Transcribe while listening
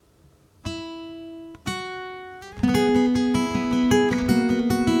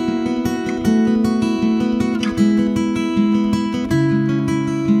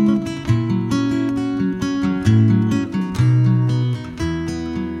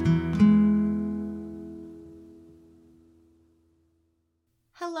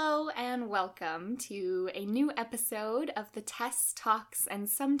and welcome to a new episode of the Tess Talks and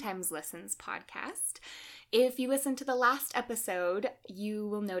Sometimes Listens podcast. If you listened to the last episode, you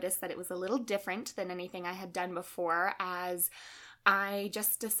will notice that it was a little different than anything I had done before, as I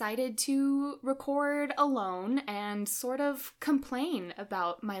just decided to record alone and sort of complain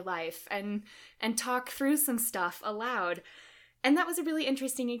about my life and talk through some stuff aloud. And that was a really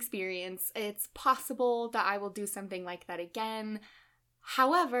interesting experience. It's possible that I will do something like that again.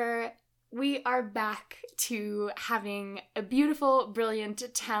 However, we are back to having a beautiful, brilliant,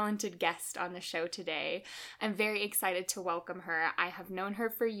 talented guest on the show today. I'm very excited to welcome her. I have known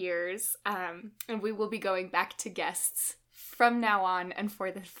her for years, and we will be going back to guests from now on and for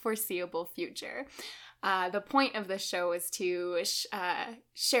the foreseeable future. The point of the show is to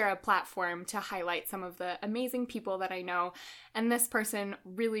share a platform to highlight some of the amazing people that I know, and this person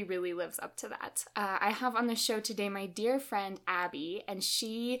really, really lives up to that. I have on the show today my dear friend Abbey, and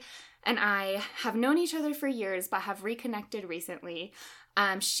she and I have known each other for years, but have reconnected recently.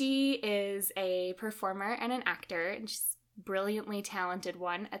 She is a performer and an actor, and she's a brilliantly talented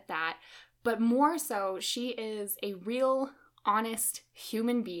one at that, but more so, she is a real honest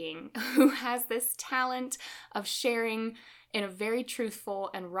human being who has this talent of sharing in a very truthful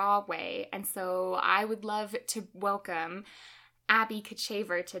and raw way. And so I would love to welcome Abbey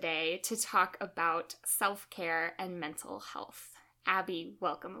Kochevar today to talk about self-care and mental health. Abbey,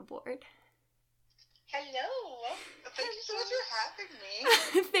 welcome aboard. Hello. Thank you so much for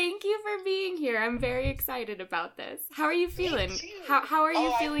having me. Thank you for being here. I'm very excited about this. How are you feeling? Me too. How are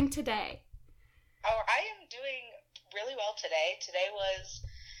you feeling today? I am doing really well today. Today was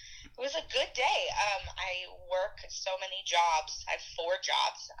a good day. I work so many jobs. I have 4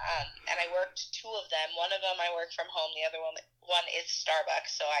 jobs, and I worked 2 of them. One of them I work from home. The other one is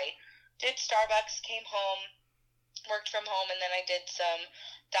Starbucks. So I did Starbucks, came home, worked from home, and then I did some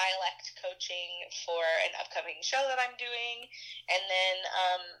dialect coaching for an upcoming show that I'm doing, and then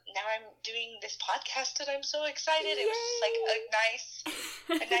now I'm doing this podcast and I'm so excited. Yay! It was just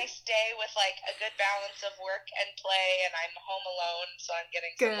like a nice day with like a good balance of work and play, and I'm home alone, so I'm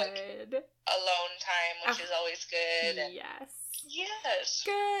getting some like alone time, which is always good. And yes.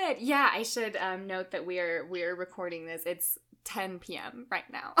 Good. Yeah, I should note that we're recording this. It's 10 p.m. right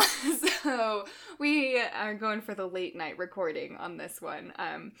now. So we are going for the late night recording on this one.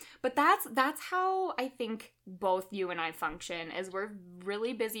 But that's how I think both you and I function, is we're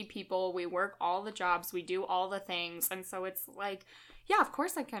really busy people. We work all the jobs, we do all the things. And so it's like, yeah, of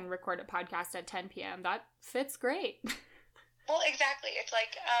course I can record a podcast at 10 p.m. That fits great. Well, exactly. It's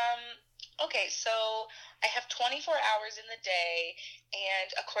like, okay, so I have 24 hours in the day,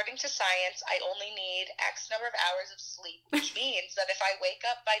 and according to science, I only need X number of hours of sleep, which means that if I wake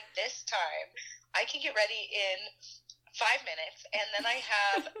up by this time, I can get ready in 5 minutes, and then I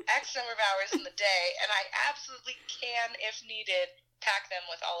have X number of hours in the day, and I absolutely can, if needed, pack them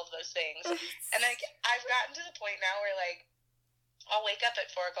with all of those things. And I've gotten to the point now where, like, I'll wake up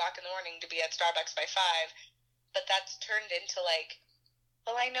at 4 o'clock in the morning to be at Starbucks by 5, but that's turned into, like,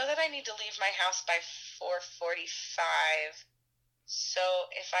 well, I know that I need to leave my house by 4:45, so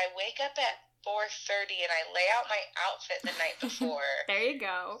if I wake up at 4:30 and I lay out my outfit the night before, there you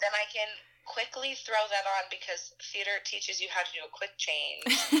go. Then I can quickly throw that on, because theater teaches you how to do a quick change.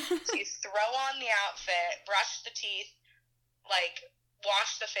 So you throw on the outfit, brush the teeth, like,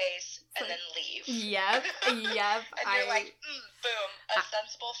 wash the face, and then leave. Yep. And you're like, boom, a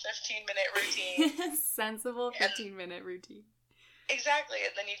sensible 15-minute routine. Sensible 15-minute routine. Exactly.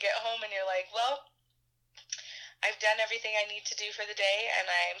 And then you get home and you're like, well, I've done everything I need to do for the day, and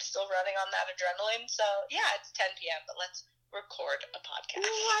I'm still running on that adrenaline. So, yeah, it's 10 p.m., but let's record a podcast.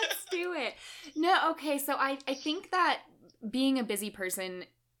 Let's do it. No, okay, so I think that being a busy person,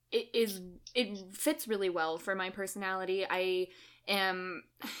 it fits really well for my personality. I am...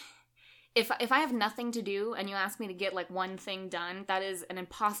 If I have nothing to do and you ask me to get, like, one thing done, that is an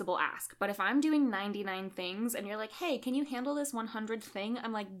impossible ask. But if I'm doing 99 things and you're like, hey, can you handle this 100th thing?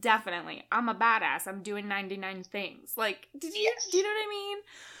 I'm like, definitely. I'm a badass. I'm doing 99 things. Like, do you know what I mean?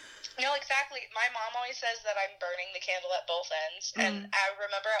 No, exactly. My mom always says that I'm burning the candle at both ends. And I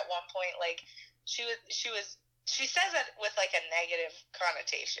remember at one point, like, she says it with, like, a negative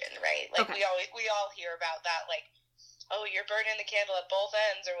connotation, right? Like, we all hear about that, like, oh, you're burning the candle at both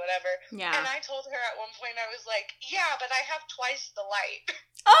ends or whatever. Yeah. And I told her at one point, I was like, yeah, but I have twice the light.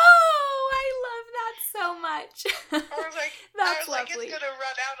 Oh, I love that so much. I was like, it's going to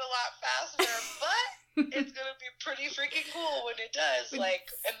run out a lot faster, but it's going to be pretty freaking cool when it does. Like,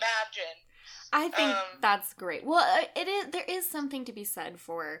 imagine. I think that's great. Well, there is something to be said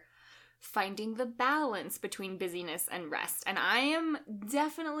for finding the balance between busyness and rest. And I am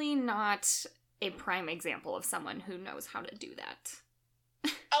definitely not a prime example of someone who knows how to do that.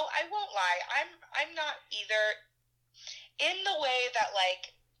 Oh, I won't lie. I'm not either, in the way that,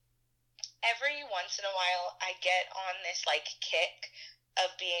 like, every once in a while I get on this, like, kick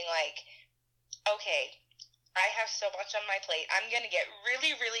of being like, okay, I have so much on my plate. I'm going to get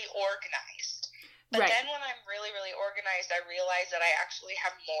really, really organized. But Right. then when I'm really, really organized, I realize that I actually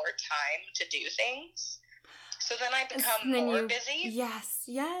have more time to do things. So then I become more busy. Yes.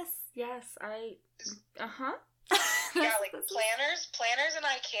 Uh-huh. Yeah, like planners and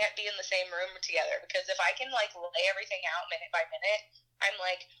I can't be in the same room together, because if I can, like, lay everything out minute by minute, I'm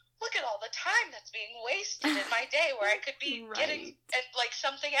like, look at all the time that's being wasted in my day where I could be getting, like,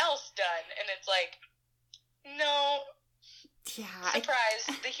 something else done. And it's like, no. Yeah. Surprise,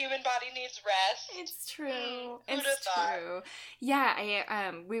 the human body needs rest. It's true. Who'd have thought?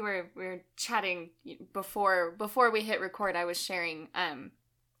 Yeah, we were chatting before we hit record. I was sharing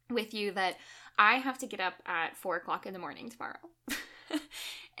with you that I have to get up at 4:00 in the morning tomorrow.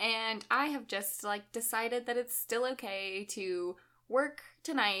 And I have just, like, decided that it's still okay to work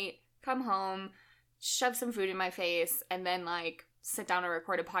tonight, come home, shove some food in my face, and then, like, sit down and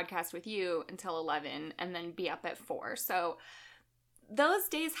record a podcast with you until 11 and then be up at 4. So those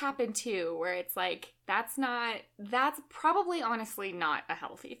days happen too, where it's like, that's probably honestly not a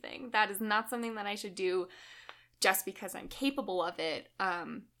healthy thing. That is not something that I should do just because I'm capable of it.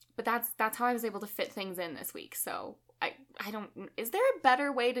 But that's how I was able to fit things in this week. So I don't, is there a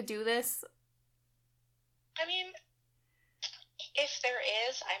better way to do this? I mean, if there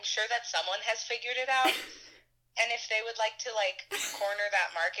is, I'm sure that someone has figured it out. And if they would like to, like, corner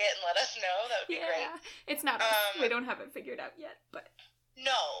that market and let us know, that would be great. It's not us. We don't have it figured out yet, but...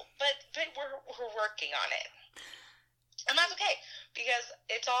 No, but we're working on it. And that's okay, because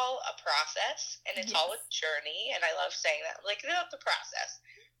it's all a process, and it's all a journey, and I love saying that. Like, the process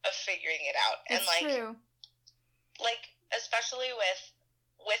of figuring it out. And, it's true. Like, especially with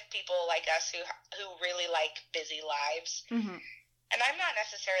people like us who really like busy lives. Mm-hmm. And I'm not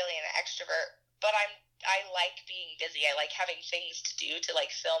necessarily an extrovert, but I like being busy. I like having things to do to,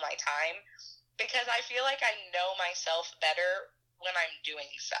 like, fill my time, because I feel like I know myself better when I'm doing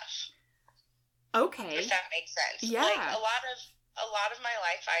stuff. Okay. If that makes sense. Yeah. Like, a lot of my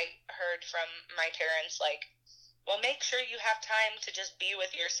life I heard from my parents, like, well, make sure you have time to just be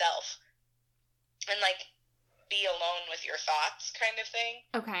with yourself and, like, be alone with your thoughts, kind of thing.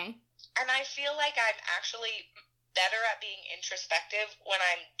 Okay. And I feel like I'm actually better at being introspective when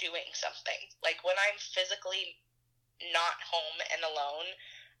I'm doing something. Like, when I'm physically not home and alone,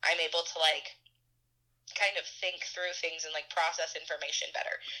 I'm able to, like, kind of think through things and, like, process information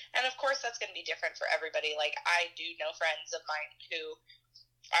better. And of course that's going to be different for everybody. Like, I do know friends of mine who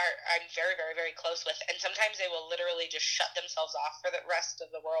I'm very, very, very close with, and sometimes they will literally just shut themselves off for the rest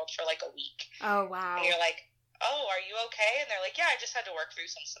of the world for, like, a week. Oh, wow. And you're like, oh, are you okay? And they're like, yeah, I just had to work through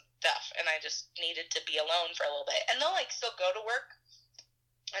some stuff, and I just needed to be alone for a little bit. And they'll, like, still go to work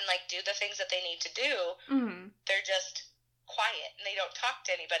and, like, do the things that they need to do. Mm-hmm. They're just quiet, and they don't talk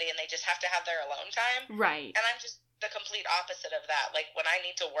to anybody, and they just have to have their alone time. Right. And I'm just the complete opposite of that. Like, when I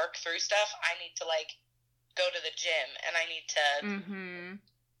need to work through stuff, I need to, like, go to the gym, and I need to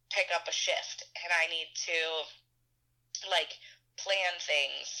pick up a shift, and I need to, like, plan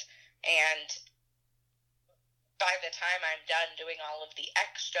things. And by the time I'm done doing all of the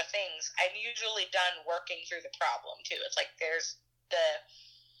extra things, I'm usually done working through the problem too. It's like there's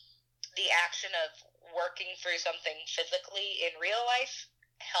the action of working through something physically in real life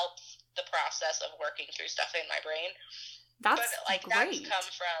helps the process of working through stuff in my brain. That's great. That's come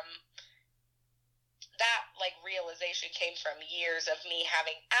from that, like, realization came from years of me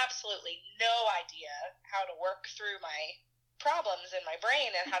having absolutely no idea how to work through my problems in my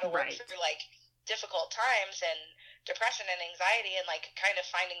brain and how to work through, like, difficult times and depression and anxiety, and, like, kind of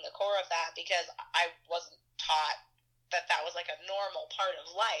finding the core of that, because I wasn't taught that that was, like, a normal part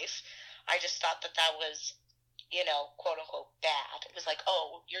of life. I just thought that that was, you know, quote unquote bad. It was like,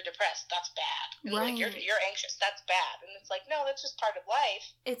 oh, you're depressed, that's bad. And right. Like, you're anxious, that's bad. And it's like, no, that's just part of life.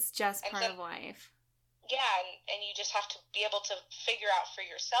 It's just part of life. Yeah, and you just have to be able to figure out for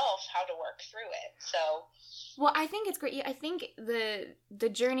yourself how to work through it. So, well, I think it's great. I think the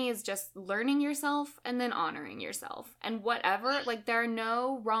journey is just learning yourself and then honoring yourself. And whatever, like, there are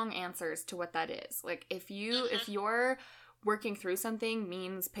no wrong answers to what that is. Like, if you're working through something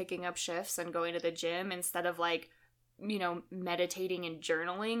means picking up shifts and going to the gym instead of, like, you know, meditating and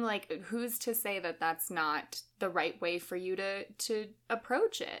journaling, like, who's to say that that's not the right way for you to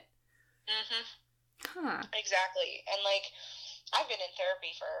approach it? Exactly. And, like, I've been in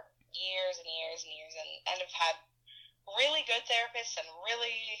therapy for years and years and years, and have had really good therapists and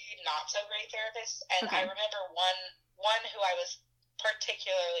really not so great therapists. And Okay. I remember one who I was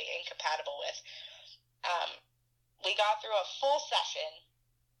particularly incompatible with. We got through a full session.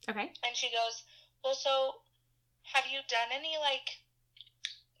 Okay. And she goes, well, so have you done any, like,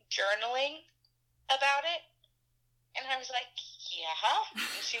 journaling about it? And I was like, yeah.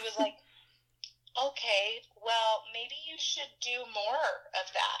 And she was like, okay, well, maybe you should do more of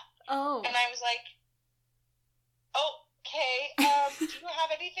that. Oh. And I was like, okay, do you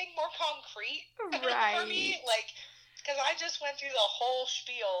have anything more concrete Right. for me? Like, because I just went through the whole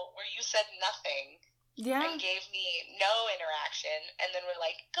spiel where you said nothing. Yeah. And gave me no interaction, and then we're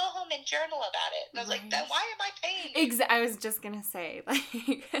like, go home and journal about it. And I was like, then why am I paying you? I was just gonna say,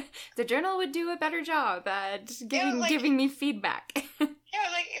 like, the journal would do a better job at like, giving me feedback. Yeah,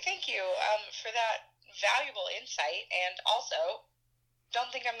 like, thank you for that valuable insight, and also,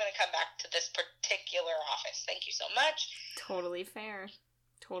 don't think I'm going to come back to this particular office. Thank you so much. Totally fair.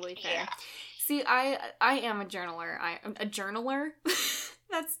 Totally fair. Yeah. See, I am a journaler. A journaler?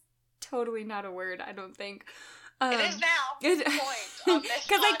 That's totally not a word, I don't think. It is now. Point on this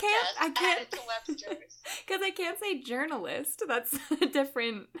Because I add can't, it to Webster's. because I can't say journalist. That's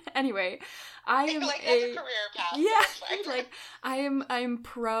different. Anyway, I am like, that's a career path. Yeah, like I'm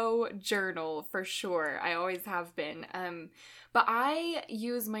pro journal for sure. I always have been. But I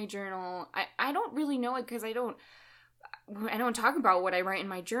use my journal. I don't really know it because I don't talk about what I write in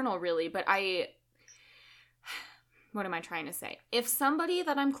my journal really. But what am I trying to say? If somebody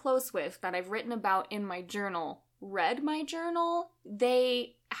that I'm close with that I've written about in my journal read my journal,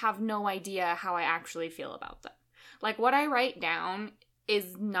 they have no idea how I actually feel about them. Like, what I write down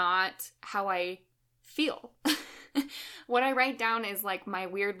is not how I feel. What I write down is like my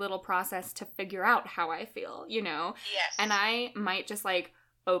weird little process to figure out how I feel, you know? Yes. And I might just like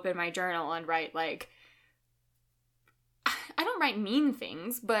open my journal and write like, I don't write mean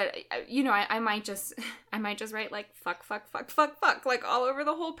things, but you know, I might just write like fuck, like all over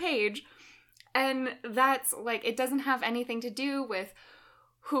the whole page. And that's like, it doesn't have anything to do with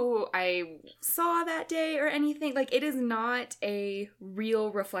who I saw that day or anything. Like, it is not a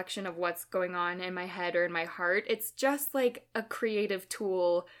real reflection of what's going on in my head or in my heart. It's just like a creative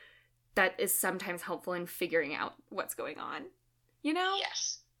tool that is sometimes helpful in figuring out what's going on, you know?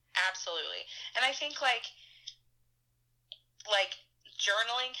 Yes, absolutely. And I think like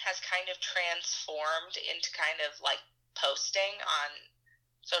journaling has kind of transformed into kind of like posting on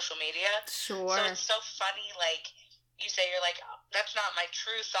social media. Sure. So it's so funny, like, you say you're like, oh, that's not my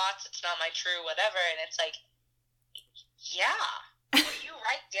true thoughts, it's not my true whatever, and it's like, yeah, what you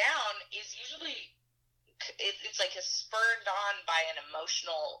write down is usually, it's like a spurred on by an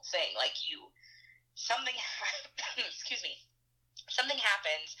emotional thing, like something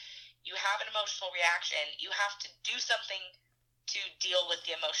happens, you have an emotional reaction, you have to do something to deal with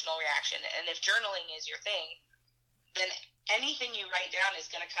the emotional reaction, and if journaling is your thing, then anything you write down is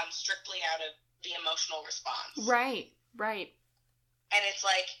going to come strictly out of the emotional response. Right. And it's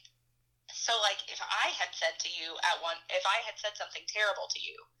like, so like if I had said to you if I had said something terrible to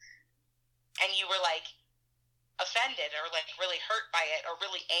you and you were like offended or like really hurt by it or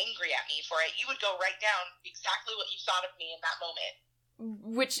really angry at me for it, you would go write down exactly what you thought of me in that moment.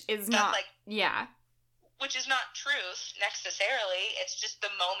 Which is not, like, yeah. Which is not truth necessarily. It's just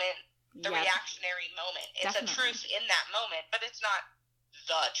the moment, the reactionary moment. It's definitely a truth in that moment, but it's not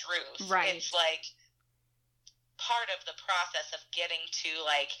the truth. Right. It's like part of the process of getting to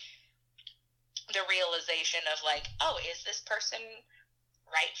like the realization of like, oh, is this person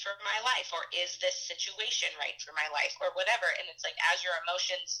right for my life, or is this situation right for my life, or whatever. And it's like, as your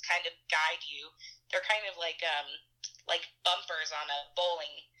emotions kind of guide you, they're kind of like bumpers on a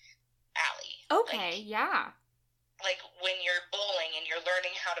bowling alley. Okay, like, yeah. Like when you're bowling and you're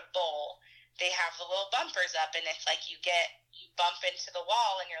learning how to bowl, they have the little bumpers up, and it's like you bump into the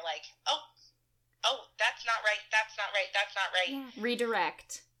wall, and you're like, oh, that's not right, that's not right, that's not right. Yeah.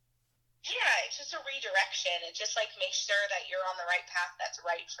 Redirect. Yeah, it's just a redirection. It just like makes sure that you're on the right path that's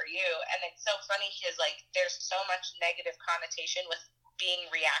right for you. And it's so funny because like there's so much negative connotation with being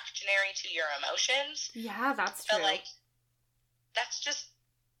reactionary to your emotions. Yeah, that's true. But like that's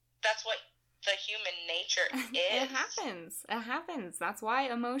what the human nature is. It happens. That's why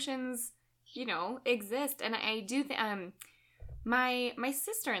emotions, exist. And I do my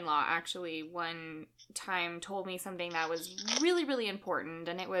sister-in-law actually one time told me something that was really, really important,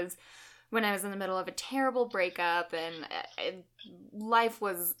 and it was when I was in the middle of a terrible breakup, and life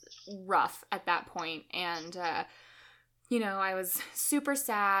was rough at that point, and you know, I was super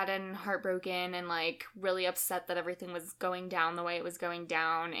sad and heartbroken and, like, really upset that everything was going down the way it was going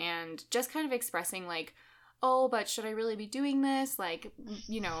down, and just kind of expressing, like, oh, but should I really be doing this? Like,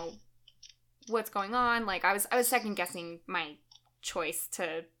 you know, what's going on? Like, I was second guessing my choice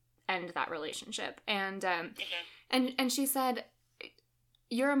to end that relationship. And and she said,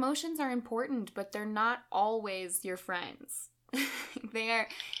 your emotions are important, but they're not always your friends. They're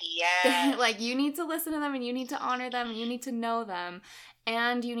like, you need to listen to them, and you need to honor them, and you need to know them,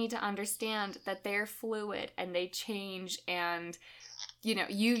 and you need to understand that they're fluid and they change, and you know,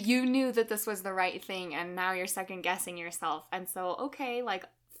 you knew that this was the right thing, and now you're second guessing yourself. And so, okay, like,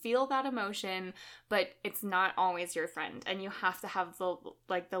 feel that emotion, but it's not always your friend, and you have to have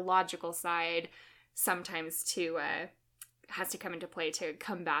the logical side sometimes to has to come into play to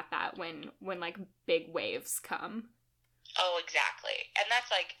combat that when like big waves come. Oh, exactly. And that's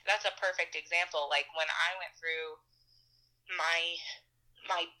a perfect example. Like, when I went through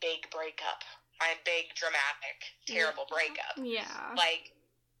my big breakup, my big dramatic, terrible breakup. Yeah. Like,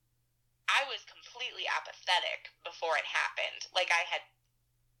 I was completely apathetic before it happened. Like, I had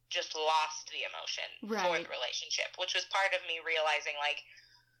just lost the emotion for the relationship, which was part of me realizing, like,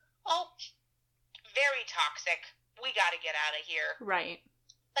 oh, very toxic. We got to get out of here. Right.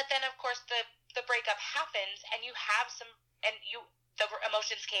 But then, of course, the breakup happens, and you have the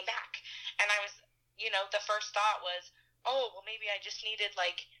emotions came back. And I was, you know, the first thought was, oh, well, maybe I just needed,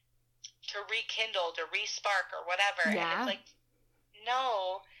 like, to rekindle, to respark, or whatever. Yeah. And it's like,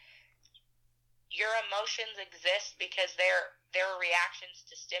 no, your emotions exist because they're reactions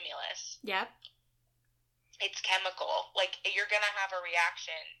to stimulus. Yep. It's chemical. Like, you're going to have a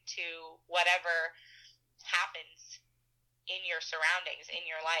reaction to whatever happens in your surroundings, in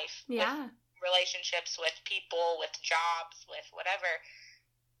your life. Yeah. With relationships, with people, with jobs, with whatever.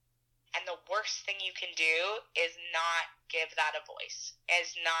 And the worst thing you can do is not give that a voice,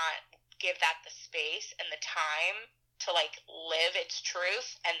 is not give that the space and the time to, like, live its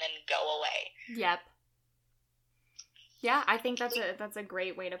truth and then go away. Yep. Yeah, I think that's a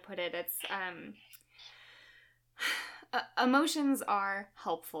great way to put it. It's emotions are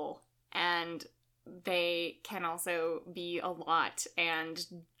helpful, and they can also be a lot, and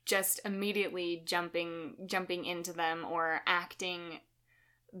just immediately jumping into them or acting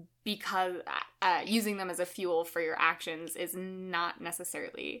because using them as a fuel for your actions is not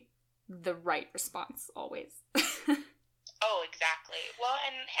necessarily the right response always. Oh, exactly. Well,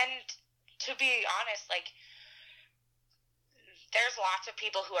 and to be honest, like, there's lots of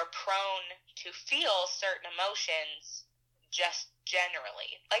people who are prone to feel certain emotions just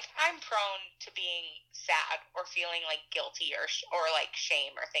generally. Like, I'm prone to being sad or feeling, like, guilty or like,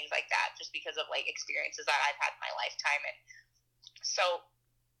 shame or things like that, just because of, like, experiences that I've had in my lifetime. And so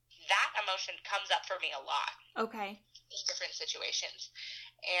that emotion comes up for me a lot. Okay. In different situations.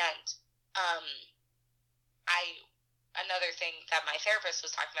 And another thing that my therapist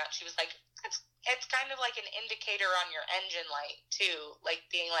was talking about, she was like, it's kind of like an indicator on your engine light too, like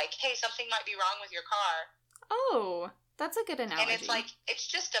being like, hey, something might be wrong with your car. Oh, that's a good analogy. And it's like, it's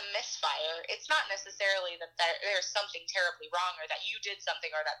just a misfire. It's not necessarily that there's something terribly wrong, or that you did something,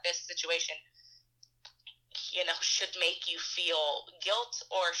 or that this situation, you know, should make you feel guilt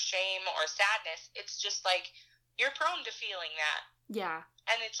or shame or sadness. It's just like, you're prone to feeling that. Yeah.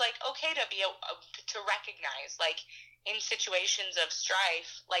 And it's like, okay to be to recognize, like, in situations of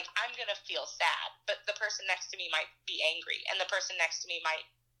strife, like, I'm going to feel sad, but the person next to me might be angry, and the person next to me might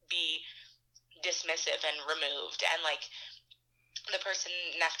be dismissive and removed, and, like, the person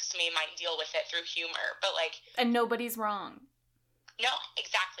next to me might deal with it through humor, but, like... And nobody's wrong. No,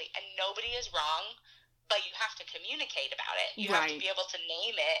 exactly. And nobody is wrong, but you have to communicate about it. You Right. have to be able to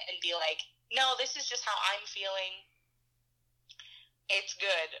name it and be like, no, this is just how I'm feeling. It's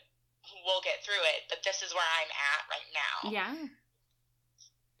good. We'll get through it, but this is where I'm at right now. Yeah.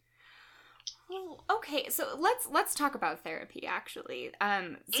 Well, okay, so let's talk about therapy, actually.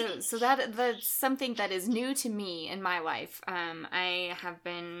 So that's something that is new to me in my life. I have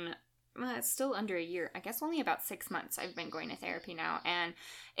been still under a year. I guess only about 6 months I've been going to therapy now, and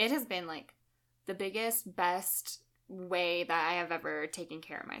it has been, like, the biggest, best way that I have ever taken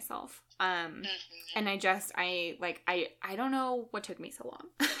care of myself. And I don't know what took me so long,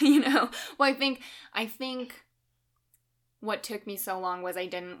 you know? Well, I think what took me so long was I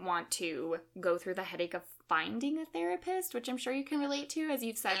didn't want to go through the headache of finding a therapist, which I'm sure you can relate to, as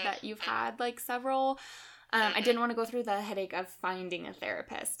you've said that you've had, like, several. I didn't want to go through the headache of finding a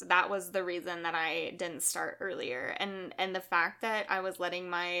therapist. That was the reason that I didn't start earlier. And the fact that I was letting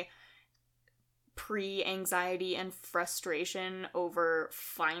my pre-anxiety and frustration over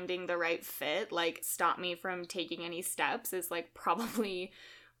finding the right fit, like, stop me from taking any steps is, like, probably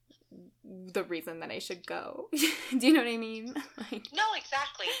the reason that I should go. Do you know what I mean? Like, no,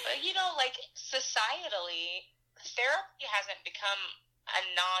 exactly. But, you know, like, societally, therapy hasn't become a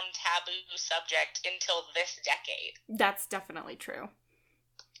non-taboo subject until this decade. that's definitely true.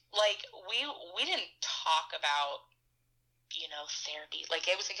 Like, we didn't talk about, you know, therapy. Like,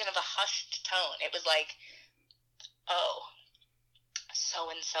 it was kind of a hushed tone. It was like, oh,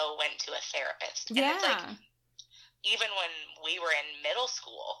 so-and-so went to a therapist. And it's like, even when we were in middle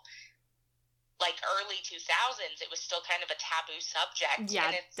school, like early 2000s, it was still kind of a taboo subject.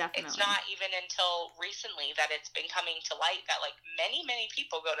 Yeah, and definitely. It's not even until recently that it's been coming to light that, like, many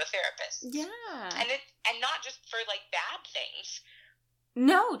people go to therapists. Yeah. And not just for, like, bad things.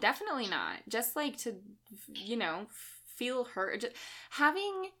 No, definitely not. Just, like, to, you know, feel heard. Just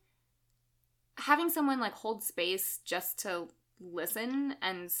having someone, like, hold space just to listen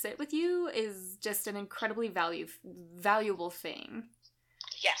and sit with you is just an incredibly valuable thing.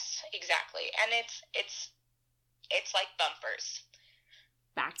 Yes, exactly. And it's like bumpers.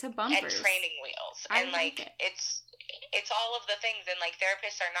 Back to bumpers. And training wheels. I and like like it. it's all of the things, and like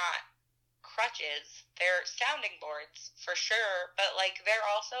therapists are not crutches. They're sounding boards for sure, but like they're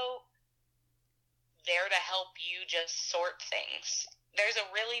also there to help you just sort things. There's a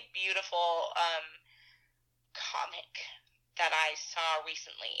really beautiful comic that I saw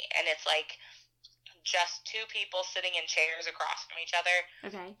recently, and it's like just two people sitting in chairs across from each other.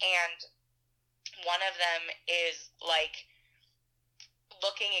 Okay. And one of them is like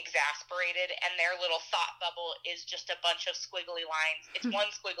looking exasperated, and their little thought bubble is just a bunch of squiggly lines. It's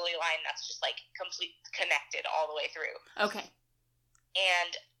one squiggly line that's just like complete connected all the way through. Okay.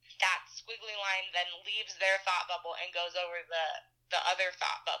 And that squiggly line then leaves their thought bubble and goes over the other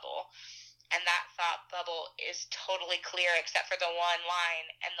thought bubble. And that thought bubble is totally clear except for the one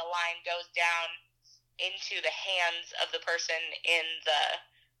line, and the line goes down into the hands of the person in the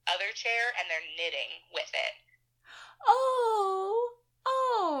other chair, and they're knitting with it. Oh.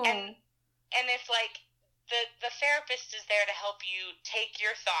 And it's like the therapist is there to help you take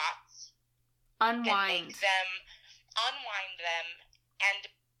your thoughts, Unwind them, and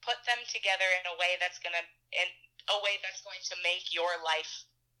put them together in a way that's going to make your life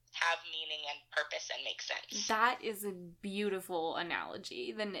have meaning and purpose and make sense. That is a beautiful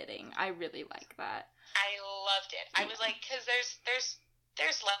analogy, the knitting. I really like that. I loved it. I was like, because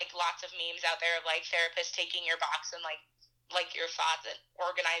there's like lots of memes out there of like therapists taking your box and like your thoughts and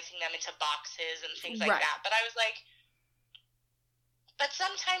organizing them into boxes and things like that. But I was like, but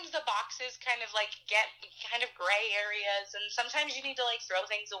sometimes the boxes kind of like get kind of gray areas, and sometimes you need to like throw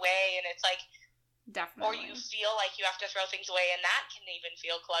things away, and it's like, definitely. Or you feel like you have to throw things away, and that can even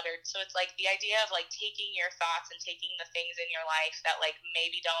feel cluttered. So it's like the idea of like taking your thoughts and taking the things in your life that like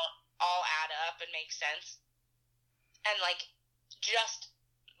maybe don't all add up and make sense, and like just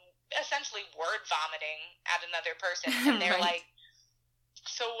essentially word vomiting at another person. And they're like,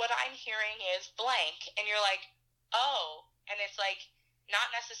 so what I'm hearing is blank. And you're like, oh. And it's like, not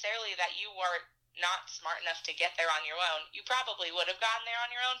necessarily that you were not smart enough to get there on your own. You probably would have gotten there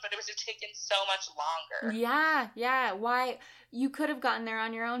on your own, but it would have taken so much longer. Yeah. Why? You could have gotten there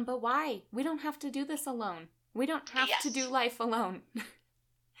on your own, but why? We don't have to do this alone. We don't have to do life alone.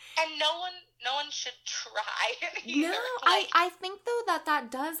 And no one should try either. No, like, I think though that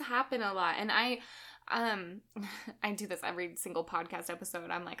does happen a lot, and I do this every single podcast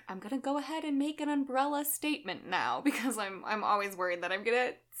episode. I'm like, I'm gonna go ahead and make an umbrella statement now, because I'm always worried that I'm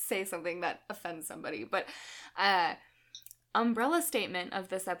gonna say something that offends somebody. But umbrella statement of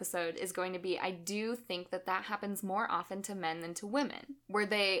this episode is going to be, I do think that happens more often to men than to women, where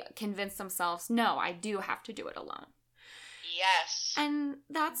they convince themselves, no, I do have to do it alone. Yes. And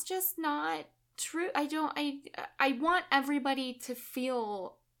that's just not true. I want everybody to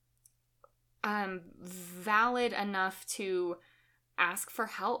feel valid enough to ask for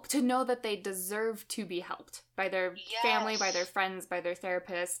help, to know that they deserve to be helped by their family, by their friends, by their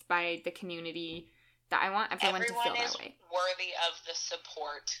therapist, by the community. That I want everyone to feel that way. Everyone is worthy of the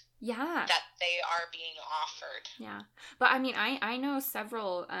support that they are being offered. Yeah. But I mean, I know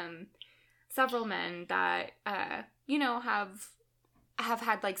several men that have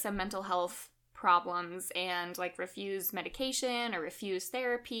had like some mental health problems and like refuse medication or refuse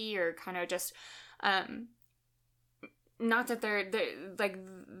therapy, or kind of just not that they're like,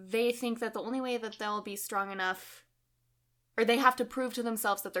 they think that the only way that they'll be strong enough, or they have to prove to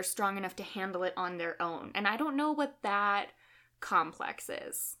themselves that they're strong enough to handle it on their own. And I don't know what that complex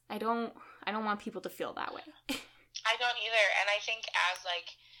is. I don't want people to feel that way. I don't either. And I think as a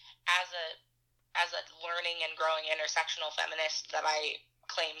as a learning and growing intersectional feminist that I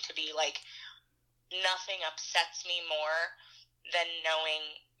claim to be, like, nothing upsets me more than knowing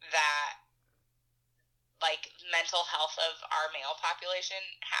that, like, mental health of our male population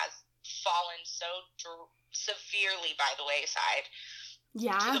has fallen so severely by the wayside.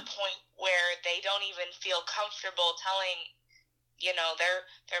 Yeah. To the point where they don't even feel comfortable telling, you know, their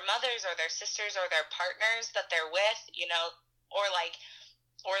mothers or their sisters or their partners that they're with, you know, or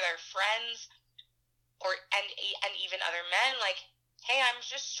their friends, and even other men, like, hey, I'm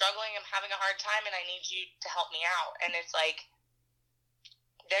just struggling, I'm having a hard time, and I need you to help me out. And it's like,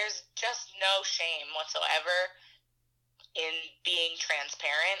 there's just no shame whatsoever in being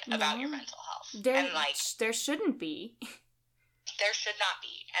transparent about your mental health. And, like, there shouldn't be. There should not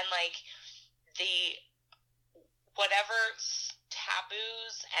be. And, like, whatever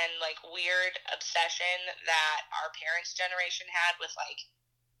taboos and, like, weird obsession that our parents' generation had with, like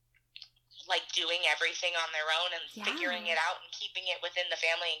doing everything on their own and figuring it out and keeping it within the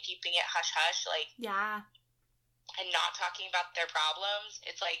family and keeping it hush-hush, like, and not talking about their problems,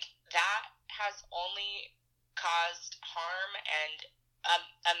 it's like, that has only caused harm and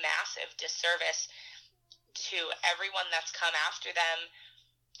a massive disservice to everyone that's come after them.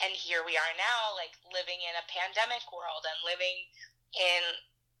 And here we are now, like, living in a pandemic world and living in,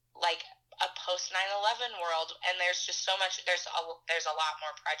 like, a post 9/11 world, and there's just so much, there's a lot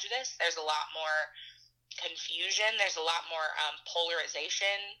more prejudice, there's a lot more confusion, there's a lot more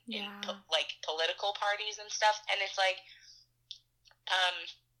polarization in like political parties and stuff. And it's like,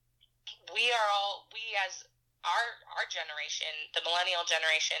 we as our generation, the millennial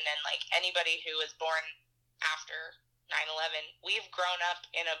generation, and, like, anybody who was born after 9/11, we've grown up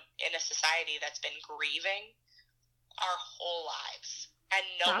in a society that's been grieving our whole lives. And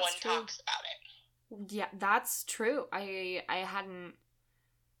no one talks about it. Yeah, that's true. I hadn't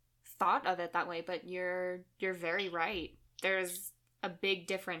thought of it that way, but you're very right. There's a big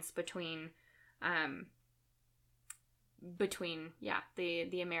difference between the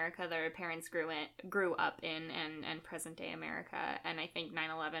America that our parents grew up in and present day America. And I think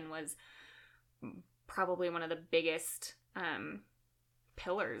 9/11 was probably one of the biggest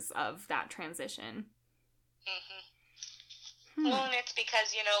pillars of that transition. Mm-hmm. Well, and it's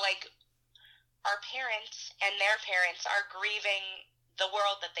because, you know, like, our parents and their parents are grieving the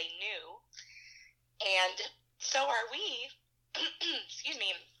world that they knew, and so are we, excuse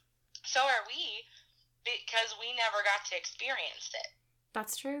me, so are we, because we never got to experience it.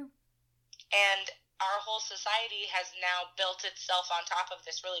 That's true. And our whole society has now built itself on top of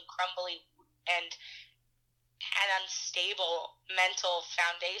this really crumbly and unstable mental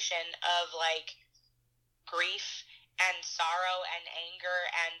foundation of, like, grief and sorrow and anger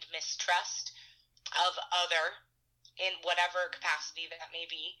and mistrust of other in whatever capacity that may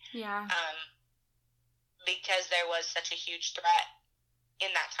be. Yeah. Because there was such a huge threat in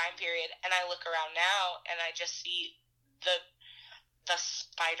that time period. And I look around now and I just see the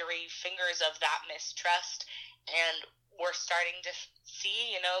spidery fingers of that mistrust, and we're starting to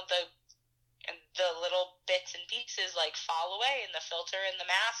see, you know, the little bits and pieces, like, fall away, and the filter and the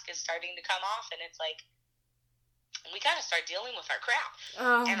mask is starting to come off, and it's like, we gotta start dealing with our crap.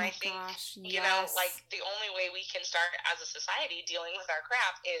 Oh, and I think, gosh, yes. you know, like, the only way we can start as a society dealing with our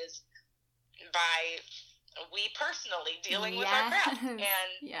crap is by we personally dealing with our crap. And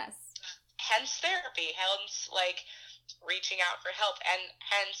hence therapy, hence, like, reaching out for help, and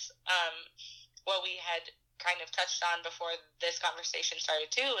hence what we had kind of touched on before this conversation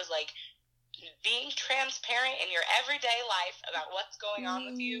started too, is, like, being transparent in your everyday life about what's going on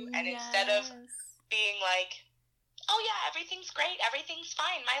with you, and instead of being like, oh yeah, everything's great, everything's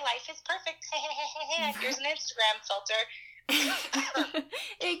fine, my life is perfect, here's an Instagram filter.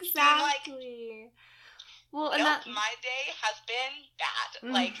 Exactly. Like, well, nope, my day has been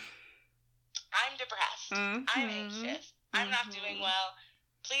bad. Like, I'm depressed, I'm anxious, I'm not doing well,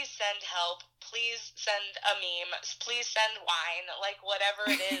 please send help, please send a meme, please send wine, like, whatever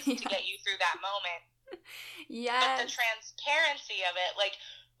it is to get you through that moment. Yes. But the transparency of it, like,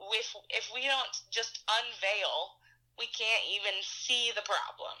 if we don't just unveil, we can't even see the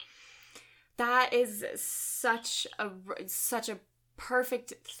problem. That is such a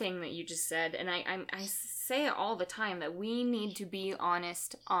perfect thing that you just said, and I say it all the time, that we need to be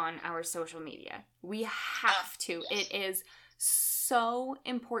honest on our social media. We have to. Yes. It is so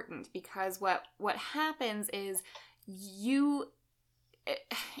important, because what happens is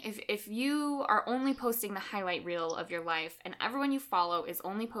if you are only posting the highlight reel of your life, and everyone you follow is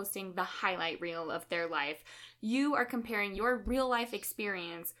only posting the highlight reel of their life, you are comparing your real life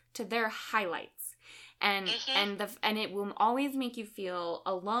experience to their highlights. And and it will always make you feel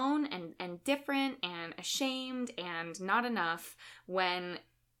alone and different and ashamed and not enough when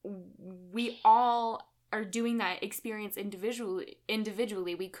we all are doing that experience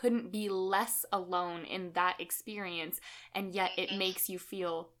individually. We couldn't be less alone in that experience, and yet it makes you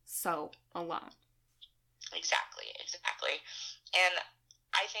feel so alone. Exactly. And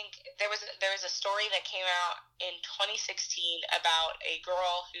I think there was a story that came out in 2016 about a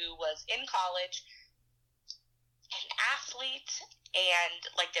girl who was in college, an athlete, and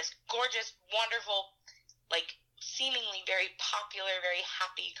like this gorgeous, wonderful, like seemingly very popular, very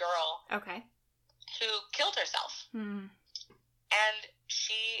happy girl. Okay. Who killed herself. Hmm. And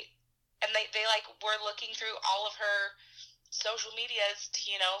they like were looking through all of her social medias to,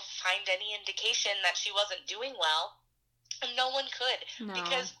 find any indication that she wasn't doing well. And no one could. No.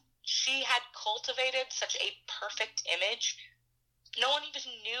 Because she had cultivated such a perfect image. No one even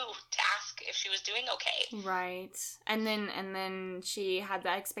knew to ask if she was doing okay. Right. And then she had the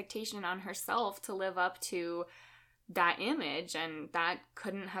expectation on herself to live up to that image, and that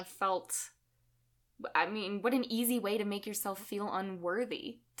couldn't have felt... I mean, what an easy way to make yourself feel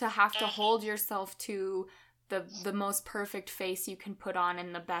unworthy. To have to hold yourself to the most perfect face you can put on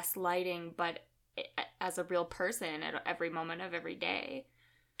in the best lighting, but as a real person at every moment of every day.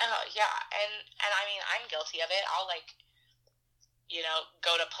 Oh, yeah. And I mean, I'm guilty of it. I'll,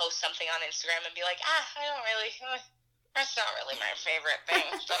 go to post something on Instagram and be like, that's not really my favorite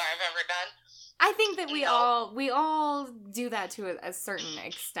thing that I've ever done. I think that we all do that to a certain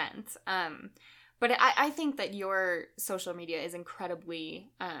extent. But I think that your social media is incredibly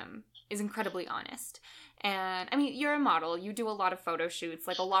honest. And I mean, you're a model. You do a lot of photo shoots.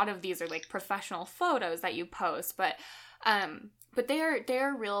 Like, a lot of these are like professional photos that you post, but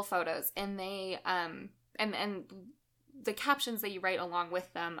they're real photos, and they and the captions that you write along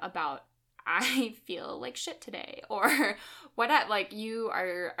with them about, I feel like shit today, or what, like, you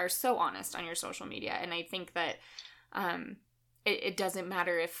are so honest on your social media. And I think that it doesn't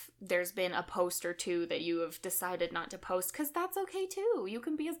matter if there's been a post or two that you have decided not to post, because that's okay too. You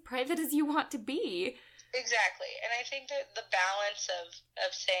can be as private as you want to be. Exactly. And I think that the balance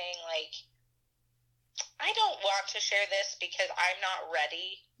of saying, like, I don't want to share this because I'm not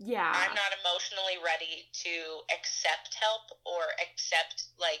ready. Yeah. I'm not emotionally ready to accept help or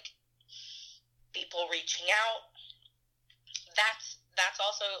accept, like, people reaching out. That's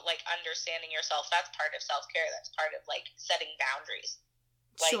also, like, understanding yourself. That's part of self-care. That's part of, like, setting boundaries.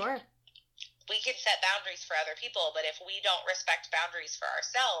 Like, sure. We can set boundaries for other people, but if we don't respect boundaries for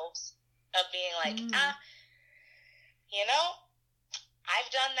ourselves, of being like,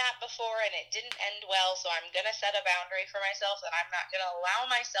 I've done that before and it didn't end well, so I'm going to set a boundary for myself, and I'm not going to allow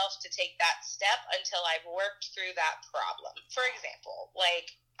myself to take that step until I've worked through that problem. For example,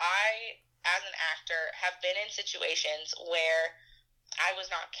 like, I, as an actor, have been in situations where I was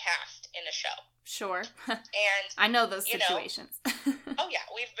not cast in a show. Sure. And I know those situations. Oh yeah,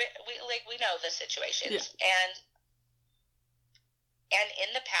 we know the situations. Yeah. And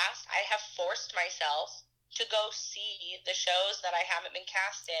in the past, I have forced myself to go see the shows that I haven't been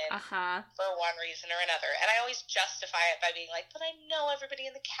cast in for one reason or another. And I always justify it by being like, but I know everybody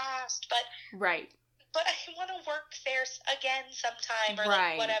in the cast, but right. But I want to work there again sometime, or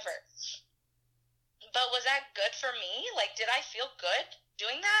right. like whatever. But was that good for me? Like, did I feel good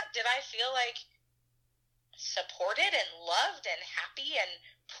doing that? Did I feel like supported and loved and happy and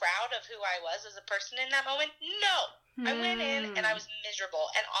proud of who I was as a person in that moment? No. I went in and I was miserable.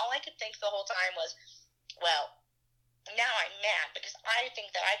 And all I could think the whole time was, well, now I'm mad because I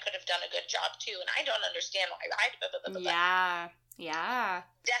think that I could have done a good job too, and I don't understand why I... Yeah.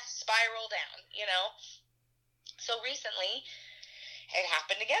 Death spiral down, So recently, it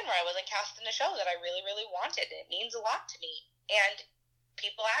happened again where I wasn't cast in a show that I really, really wanted. It means a lot to me. And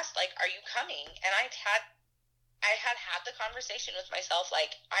people asked, like, are you coming? And I had the conversation with myself,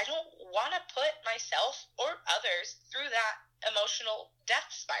 like, I don't want to put myself or others through that emotional death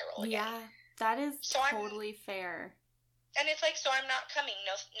spiral again. Yeah, that is totally fair. And it's like, so I'm not coming.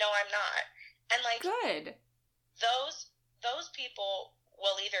 No, I'm not. And, like, good. Those people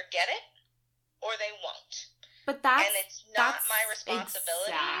will either get it or they won't. And it's not my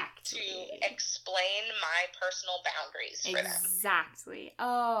responsibility to explain my personal boundaries for them. Exactly.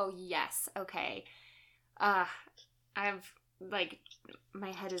 Oh, yes. Okay. I've, like,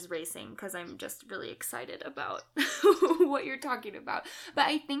 my head is racing because I'm just really excited about what you're talking about. But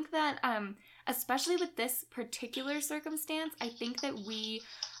I think that, especially with this particular circumstance, I think that we,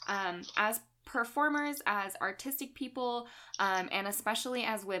 as performers, as artistic people, and especially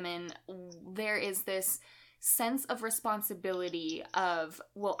as women, there is this sense of responsibility of,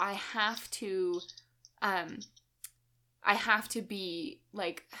 well, I have to I have to be,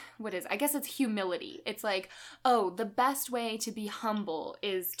 like, I guess it's humility. It's like, oh, the best way to be humble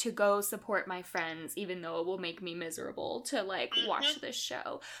is to go support my friends, even though it will make me miserable to, like, watch this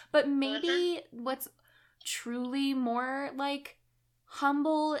show. But maybe what's truly more, like,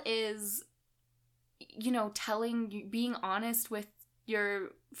 humble is, you know, being honest with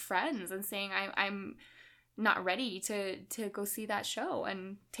your friends and saying, I'm not ready to go see that show,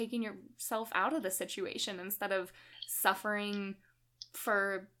 and taking yourself out of the situation instead of suffering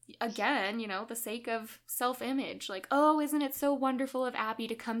for, again, you know, the sake of self-image. Like, oh, isn't it so wonderful of Abbey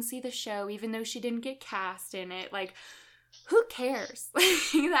to come see the show even though she didn't get cast in it? Like, who cares?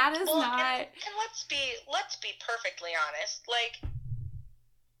 That is not... And let's be perfectly honest. Like,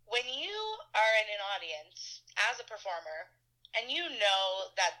 when you are in an audience as a performer and you know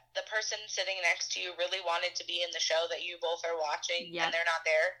that the person sitting next to you really wanted to be in the show that you both are watching, and they're not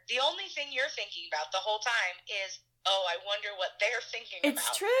there, the only thing you're thinking about the whole time is, oh, I wonder what they're thinking about.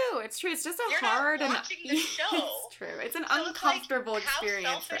 It's true. It's true. It's just You're hard not watching the show. It's true. It's an uncomfortable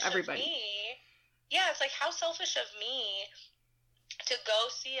experience for everybody. It's like, how selfish of me to go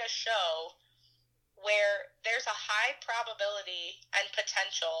see a show where there's a high probability and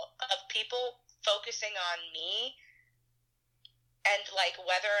potential of people focusing on me and, like,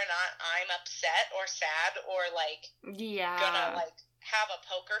 whether or not I'm upset or sad or, like, gonna, like, have a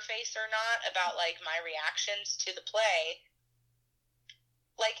poker face or not about, like, my reactions to the play.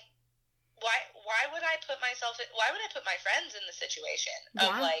 Like, why would I put my friends in the situation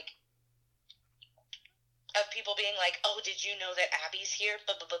of, like, of people being like, oh, did you know that Abby's here?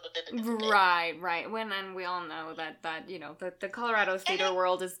 Right. And we all know that you know, the Colorado theater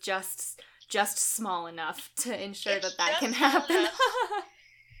world is just small enough to ensure that can happen.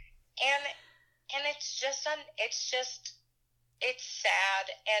 and it's sad,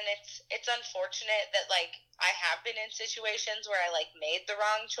 and it's unfortunate that, like, I have been in situations where I, like, made the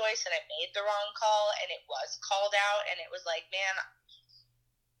wrong choice and I made the wrong call and it was called out, and it was like, man,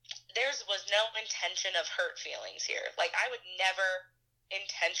 there was no intention of hurt feelings here. Like, I would never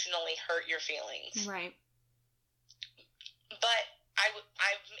intentionally hurt your feelings. Right. But I'm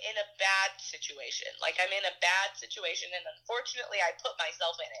in a bad situation. Like, I'm in a bad situation, and unfortunately I put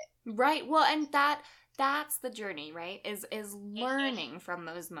myself in it. Right. Well, and that's the journey, right? Is learning from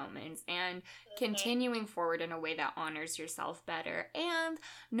those moments and continuing forward in a way that honors yourself better, and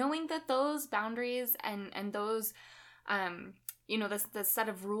knowing that those boundaries and those you know, the set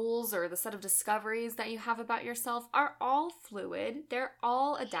of rules or the set of discoveries that you have about yourself are all fluid. They're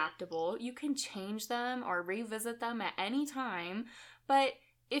all adaptable. You can change them or revisit them at any time. But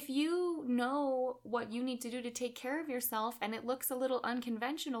if you know what you need to do to take care of yourself and it looks a little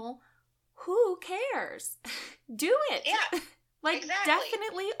unconventional, who cares? Do it. Yeah. Like, exactly.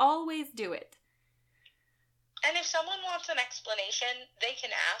 Definitely always do it. And if someone wants an explanation, they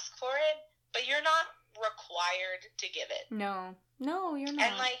can ask for it, but you're not required to give it. No, you're not.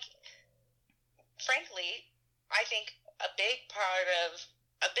 And, like, frankly, I think a big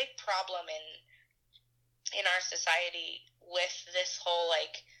problem in our society with this whole,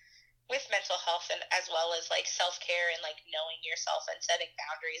 like, with mental health and as well as, like, self-care and, like, knowing yourself and setting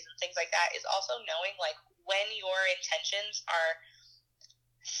boundaries and things like that is also knowing, like, when your intentions are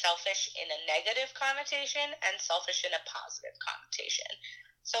selfish in a negative connotation and selfish in a positive connotation.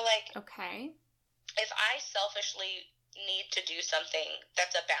 So, like, okay, if I selfishly need to do something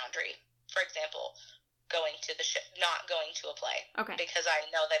that's a boundary, for example, going to the not going to a play, because I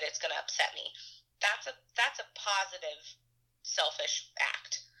know that it's going to upset me, that's a positive selfish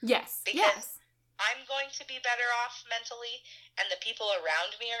act. Yes. Because I'm going to be better off mentally, and the people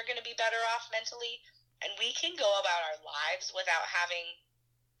around me are going to be better off mentally, and we can go about our lives without having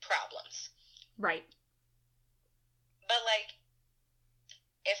problems. Right. But, like,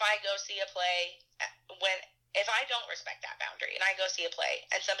 if I go see a play, if I don't respect that boundary and I go see a play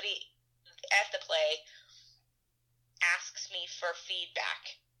and somebody at the play asks me for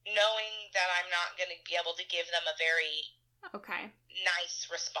feedback, knowing that I'm not going to be able to give them a very nice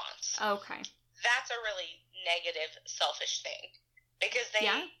response. Okay. That's a really negative, selfish thing, because they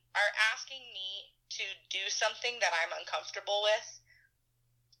are asking me to do something that I'm uncomfortable with,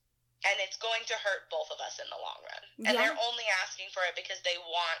 and it's going to hurt both of us in the long run. And they're only asking for it because they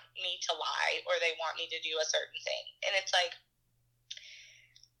want me to lie or they want me to do a certain thing. And it's like,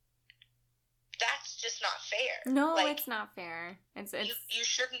 that's just not fair. No, like, it's not fair. It's you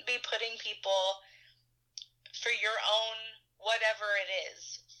shouldn't be putting people for your own whatever it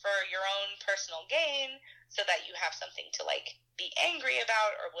is, for your own personal gain, so that you have something to, like, be angry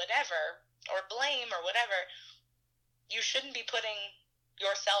about or whatever, or blame or whatever. You shouldn't be putting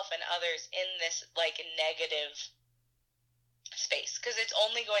yourself and others in this, like, negative space, because it's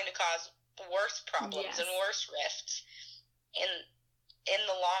only going to cause worse problems and worse rifts in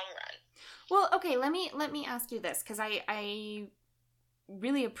the long run. Well, okay, let me ask you this, because I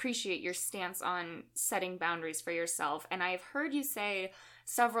really appreciate your stance on setting boundaries for yourself, and I've heard you say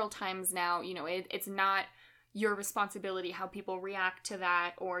several times now, you know, it's not your responsibility how people react to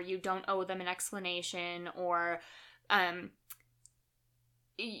that, or you don't owe them an explanation, or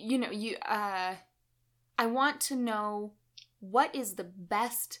you know, I want to know, what is the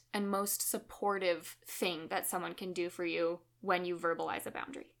best and most supportive thing that someone can do for you when you verbalize a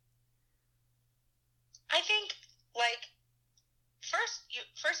boundary? I think, like,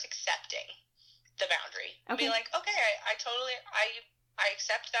 first accepting the boundary. Okay. Be like, okay, I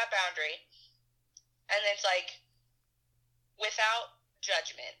accept that boundary. And it's like, without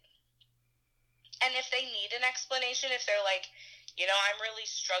judgment. And if they need an explanation, if they're like, you know, I'm really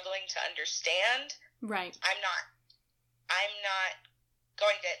struggling to understand. Right. I'm not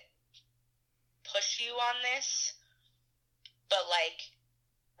going to push you on this, but, like,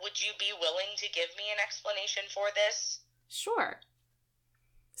 would you be willing to give me an explanation for this? Sure.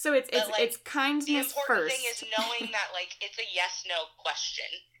 So it's kindness first. The important thing is knowing that, like, it's a yes-no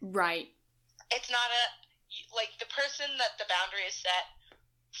question. Right. It's not like, the person that the boundary is set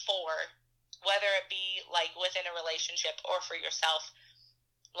for, whether it be, like, within a relationship or for yourself,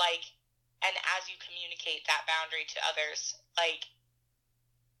 like, and as you communicate that boundary to others, like,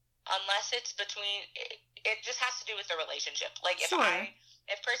 unless it's between, it just has to do with the relationship. Like, if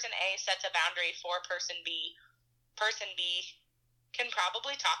person A sets a boundary for person B can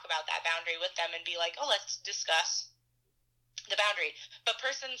probably talk about that boundary with them and be like, oh, let's discuss the boundary. But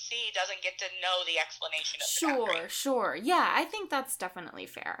person C doesn't get to know the explanation of the boundary. Sure. Yeah, I think that's definitely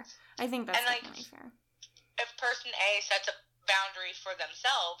fair. Definitely fair. If person A sets a boundary for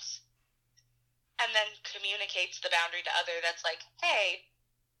themselves and then communicates the boundary to other, that's like, hey,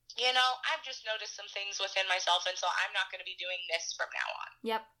 you know, I've just noticed some things within myself, and so I'm not going to be doing this from now on.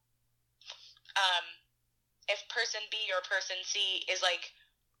 Yep. If person B or person C is, like,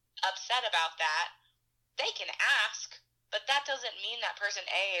 upset about that, they can ask, but that doesn't mean that person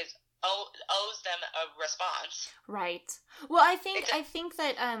A owes them a response. Right. Well, I think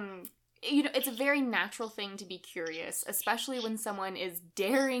that you know, it's a very natural thing to be curious, especially when someone is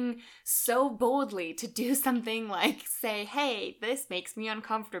daring so boldly to do something like say, hey, this makes me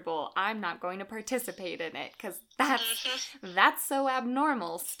uncomfortable. I'm not going to participate in it, because that's so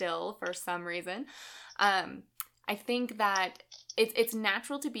abnormal still for some reason. I think that it's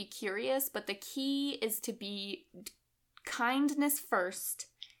natural to be curious, but the key is to be kindness first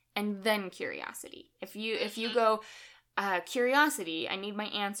and then curiosity. If you go, curiosity, I need my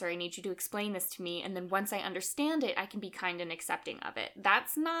answer, I need you to explain this to me, and then once I understand it, I can be kind and accepting of it.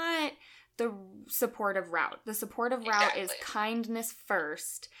 That's not the supportive route. The supportive route is kindness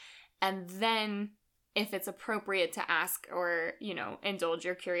first, and then, if it's appropriate to ask or, you know, indulge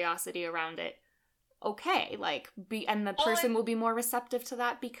your curiosity around it, okay, like, and the person will be more receptive to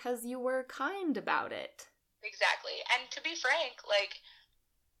that because you were kind about it. Exactly. And to be frank, like,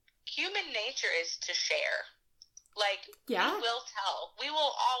 human nature is to share. Like, yeah. We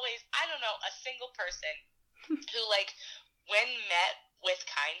will always, I don't know, a single person who, like, when met with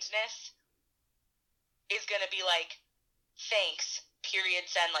kindness is going to be like, thanks, period,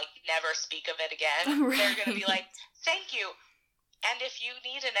 send, like, never speak of it again. Right. They're going to be like, thank you. And if you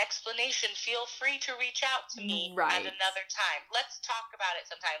need an explanation, feel free to reach out to me at another time. Let's talk about it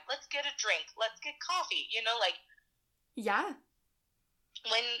sometime. Let's get a drink. Let's get coffee. You know, like, yeah.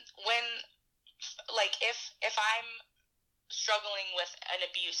 When like, if I'm struggling with an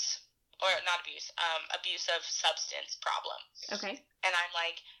abuse of substance problem. Okay. And I'm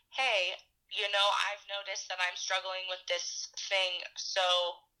like, hey, you know, I've noticed that I'm struggling with this thing, so,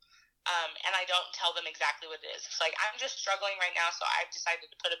 and I don't tell them exactly what it is. It's like, I'm just struggling right now, so I've decided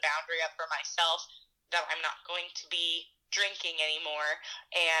to put a boundary up for myself that I'm not going to be drinking anymore,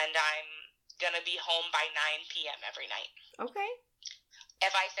 and I'm going to be home by 9 p.m. every night. Okay.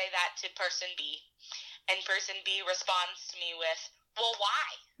 If I say that to person B, and person B responds to me with, well, why?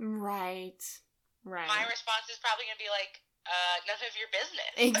 Right. My response is probably going to be like, none of your business.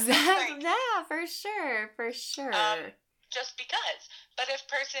 Exactly. Yeah, for sure. Just because. But if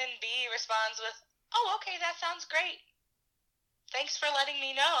person B responds with, oh, okay, that sounds great. Thanks for letting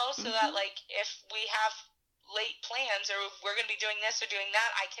me know, so that, like, if we have late plans or we're going to be doing this or doing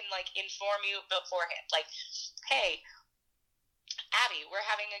that, I can, like, inform you beforehand. Like, hey, Abbey, we're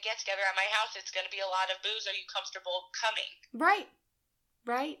having a get-together at my house. It's going to be a lot of booze. Are you comfortable coming? Right.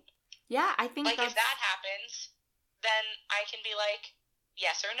 Yeah, I think like, if that happens, then I can be like,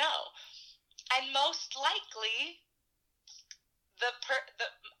 yes or no. And most likely,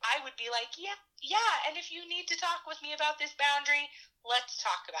 I would be like, yeah, and if you need to talk with me about this boundary, let's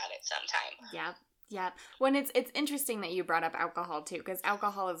talk about it sometime. Yeah. When it's interesting that you brought up alcohol too, because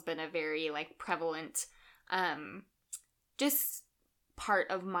alcohol has been a very like prevalent, just part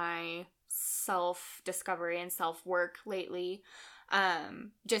of my self-discovery and self-work lately.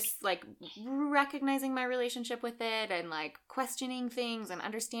 Just like recognizing my relationship with it and like questioning things and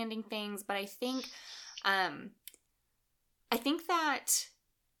understanding things. But I think that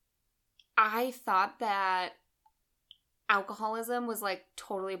I thought that alcoholism was like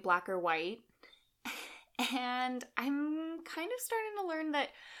totally black or white. And I'm kind of starting to learn that,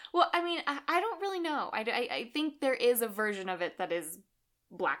 well, I mean, I don't really know. I think there is a version of it that is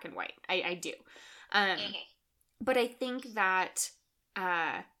black and white. I do. But I think that,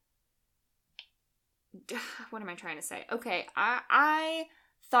 what am I trying to say? Okay, I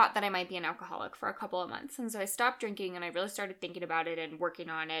thought that I might be an alcoholic for a couple of months. And so I stopped drinking and I really started thinking about it and working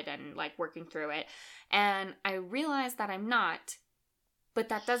on it and like working through it. And I realized that I'm not, but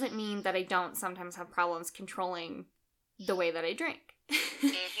that doesn't mean that I don't sometimes have problems controlling the way that I drink.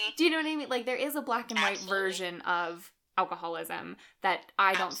 Do you know what I mean? Like there is a black and white version of alcoholism that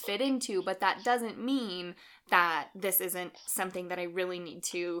I don't fit into, but that doesn't mean that this isn't something that I really need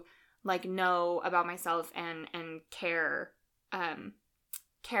to like know about myself and care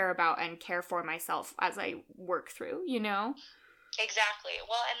about and care for myself as I work through, you know? Exactly.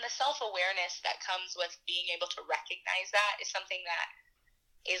 Well, and the self-awareness that comes with being able to recognize that is something that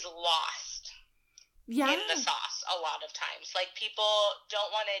is lost in the sauce a lot of times. Like people don't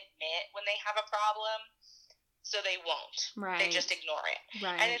want to admit when they have a problem, so they won't. Right. They just ignore it.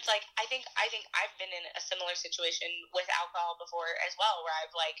 Right. And it's like I think I've been in a similar situation with alcohol before as well, where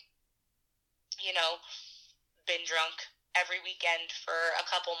I've like, you know, been drunk every weekend for a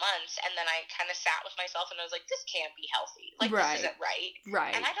couple months, and then I kind of sat with myself and I was like, this can't be healthy. Like, This isn't right.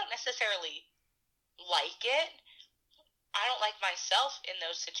 Right. And I don't necessarily like it. I don't like myself in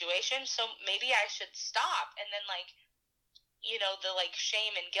those situations, so maybe I should stop. And then, like, you know, the, like,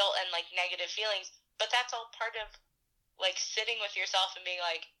 shame and guilt and, like, negative feelings, but that's all part of, like, sitting with yourself and being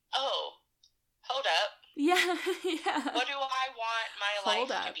like, oh, hold up. Yeah. What do I want my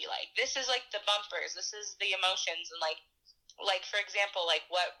life to be like? This is, like, the bumpers. This is the emotions. And, like, for example, like,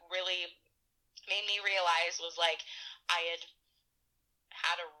 what really made me realize was, like, I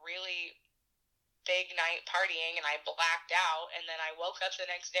had a really big night partying and I blacked out, and then I woke up the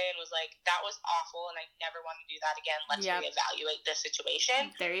next day and was like, that was awful and I never want to do that again. Let's reevaluate the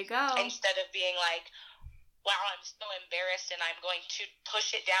situation. There you go. Instead of being like, wow, I'm so embarrassed and I'm going to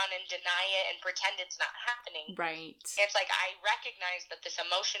push it down and deny it and pretend it's not happening. Right. It's like I recognized that this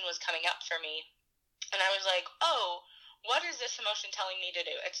emotion was coming up for me, and I was like, oh, what is this emotion telling me to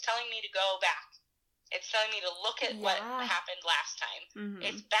do? It's telling me to go back. It's telling me to look at what happened last time. Mm-hmm.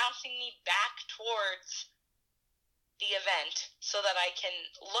 It's bouncing me back towards the event so that I can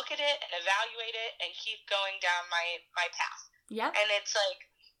look at it and evaluate it and keep going down my path. Yeah. And it's like,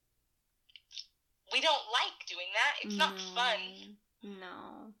 we don't like doing that. It's not fun.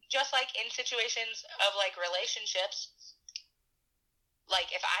 No. Just like in situations of like relationships,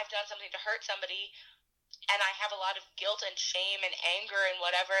 like if I've done something to hurt somebody and I have a lot of guilt and shame and anger and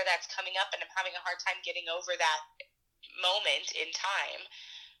whatever that's coming up, and I'm having a hard time getting over that moment in time,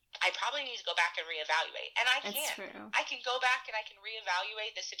 I probably need to go back and reevaluate. And I can. True. I can go back and I can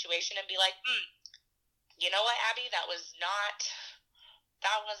reevaluate the situation and be like, you know what, Abby, that wasn't it.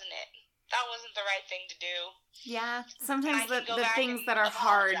 That wasn't the right thing to do. Yeah, sometimes the things that are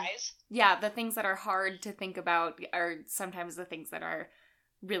hard. Yeah, the things that are hard to think about are sometimes the things that are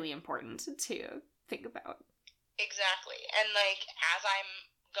really important to think about. Exactly. And like as I'm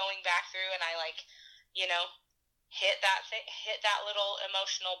going back through and I like, you know, hit that little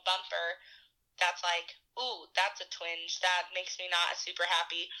emotional bumper that's like, ooh, that's a twinge, that makes me not super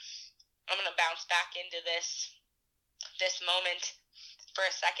happy, I'm gonna bounce back into this moment for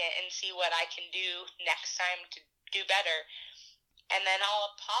a second and see what I can do next time to do better. And then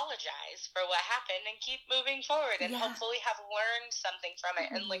I'll apologize for what happened and keep moving forward and hopefully have learned something from it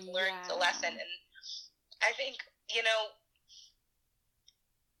and like learned the lesson. And I think, you know,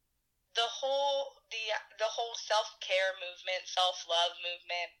 the whole self-care movement, self-love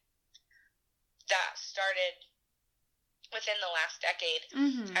movement that started within the last decade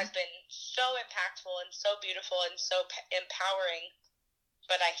has been so impactful and so beautiful and so empowering.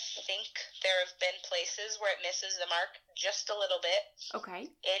 But I think there have been places where it misses the mark just a little bit. Okay.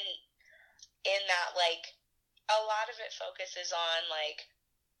 In that, like, a lot of it focuses on, like,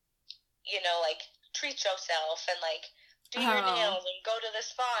 you know, like, treat yourself and, like, do your nails and go to the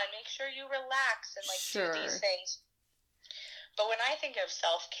spa and make sure you relax and, like, sure. do these things. But when I think of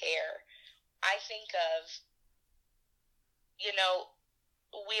self-care, I think of, you know,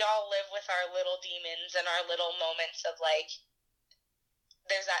 we all live with our little demons and our little moments of, like,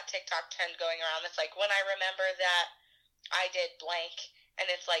 there's that TikTok trend going around that's like, when I remember that I did blank, and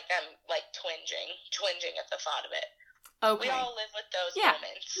it's like I'm, like, twinging at the thought of it. Okay. We all live with those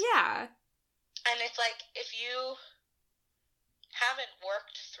moments. Yeah. And it's like, if you haven't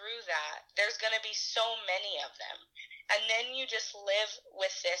worked through that, there's going to be so many of them. And then you just live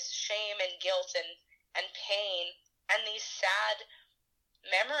with this shame and guilt and pain and these sad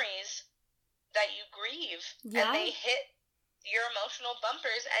memories that you grieve. Yeah. And they hit your emotional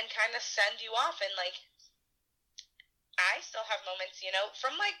bumpers and kind of send you off. And, like, I still have moments, you know,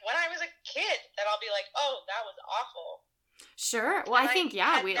 from, like, when I was a kid that I'll be like, oh, that was awful. Sure. Well, I think,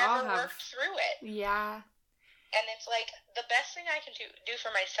 yeah, we all have worked through it. Yeah. And it's like, the best thing I can do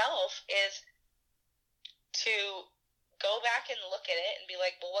for myself is to go back and look at it and be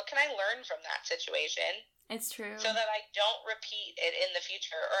like, well, what can I learn from that situation? It's true. So that I don't repeat it in the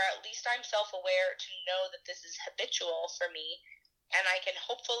future, or at least I'm self-aware to know that this is habitual for me, and I can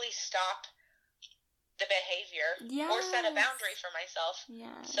hopefully stop the behavior or set a boundary for myself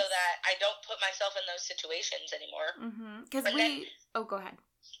so that I don't put myself in those situations anymore. Because go ahead.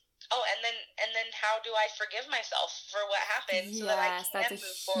 Oh, and then how do I forgive myself for what happened so that I can move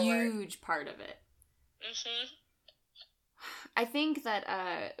forward? Yes, that's a huge part of it. I think that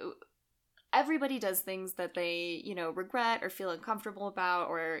everybody does things that they, you know, regret or feel uncomfortable about,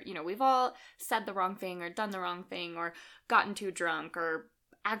 or, you know, we've all said the wrong thing or done the wrong thing or gotten too drunk or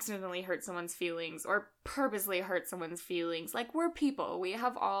accidentally hurt someone's feelings or purposely hurt someone's feelings. Like, we're people. We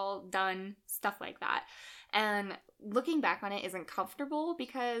have all done stuff like that. And looking back on it isn't comfortable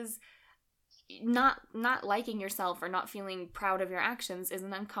because not liking yourself or not feeling proud of your actions is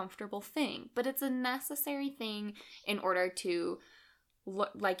an uncomfortable thing. But it's a necessary thing in order to,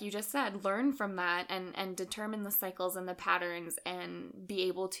 like you just said, learn from that and determine the cycles and the patterns and be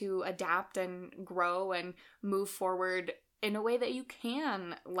able to adapt and grow and move forward in a way that you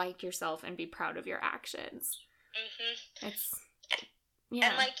can like yourself and be proud of your actions. It's,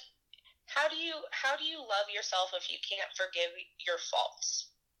 And, like, how do you love yourself if you can't forgive your faults?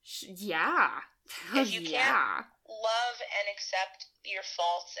 Yeah. If you can't love and accept your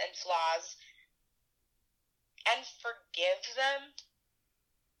faults and flaws and forgive them,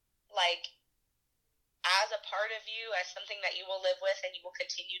 like, as a part of you, as something that you will live with and you will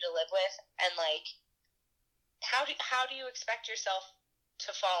continue to live with, and, like, how do you expect yourself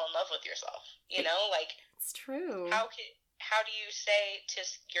to fall in love with yourself? You know, like, it's true. How do you say to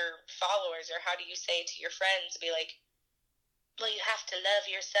your followers, or how do you say to your friends, be like, well, you have to love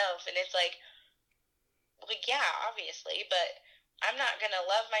yourself? And it's like, yeah, obviously, but I'm not going to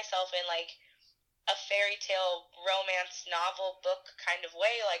love myself in, like, a fairy tale romance novel book kind of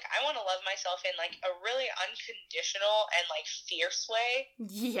way. Like, I want to love myself in, like, a really unconditional and, like, fierce way.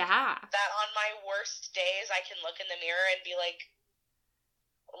 Yeah. That on my worst days, I can look in the mirror and be like,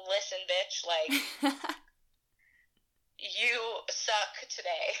 listen, bitch, like, you suck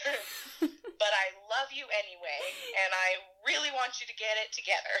today, but I love you anyway, and I really want you to get it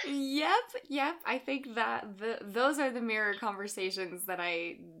together. Yep. I think that those are the mirror conversations that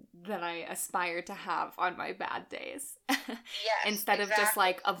I aspire to have on my bad days. Yes, instead of just,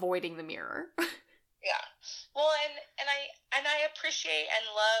 like, avoiding the mirror. Yeah. Well, and I appreciate and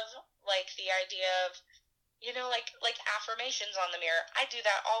love, like, the idea of, you know, like affirmations on the mirror. I do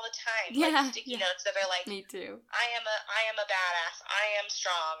that all the time. Yeah, like sticky notes that are like, me too. I am a badass. I am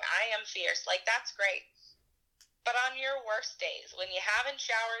strong. I am fierce. Like, that's great. But on your worst days, when you haven't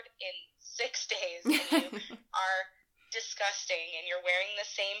showered in 6 days and you are disgusting and you're wearing the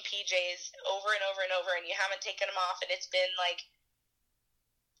same PJs over and over and over and you haven't taken them off, and it's been, like,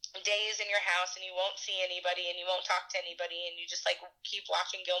 days in your house and you won't see anybody and you won't talk to anybody and you just, like, keep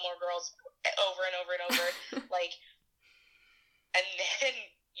watching Gilmore Girls over and over and over, like, and then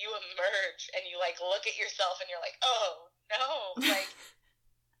you emerge and you, like, look at yourself and you're like, oh no, like,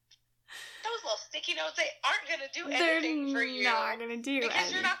 those little sticky notes, they aren't gonna do anything for you. They're not gonna do because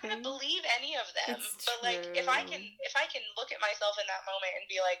anything. You're not gonna believe any of them. It's but true. Like, if I can look at myself in that moment and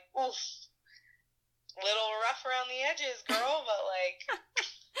be like, oof, little rough around the edges, girl, but, like.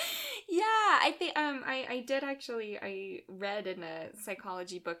 Yeah, I think I read in a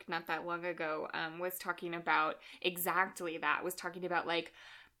psychology book not that long ago, was talking about exactly that, was talking about, like,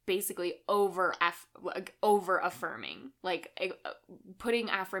 basically over affirming, like putting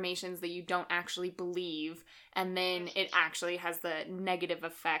affirmations that you don't actually believe, and then it actually has the negative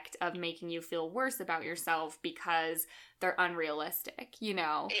effect of making you feel worse about yourself because they're unrealistic, you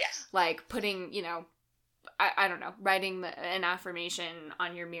know? Yes. Like putting, you know, I don't know, writing an affirmation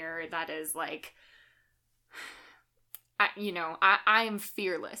on your mirror that is like, I am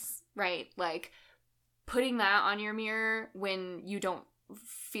fearless, right? Like putting that on your mirror when you don't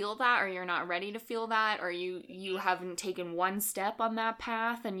feel that, or you're not ready to feel that, or you haven't taken one step on that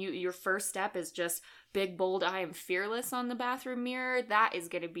path, and your first step is just big bold I am fearless on the bathroom mirror, that is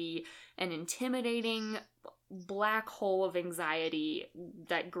going to be an intimidating black hole of anxiety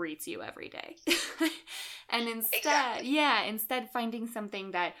that greets you every day. And instead finding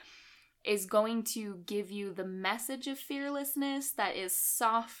something that is going to give you the message of fearlessness that is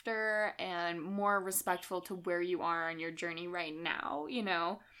softer and more respectful to where you are on your journey right now, you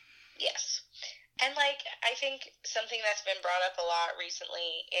know? Yes. And, like, I think something that's been brought up a lot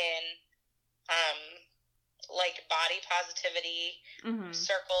recently in, like, body positivity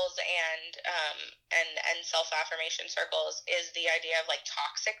circles and self-affirmation circles is the idea of, like,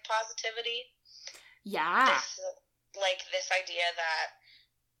 toxic positivity. Yeah. This idea that,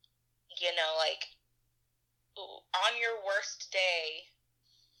 you know, like, on your worst day,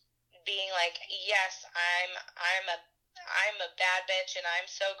 being like, yes, I'm a bad bitch and I'm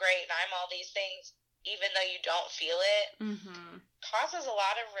so great and I'm all these things, even though you don't feel it, causes a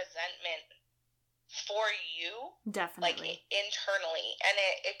lot of resentment for you. Definitely. Like, internally. And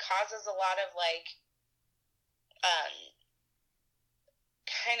it causes a lot of, like,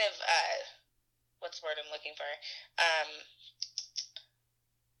 kind of, what's the word I'm looking for?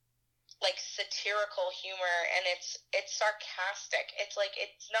 Like satirical humor, and it's sarcastic. It's like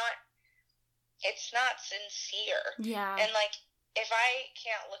it's not sincere. Yeah. And like, if I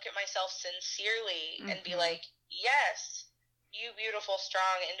can't look at myself sincerely and be like, yes, you beautiful,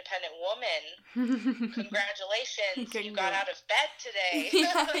 strong, independent woman, congratulations, you got out of bed today.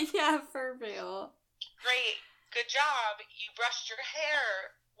 Yeah, for real. Great, good job, you brushed your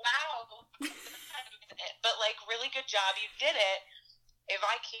hair, wow. But like, really good job, you did it. If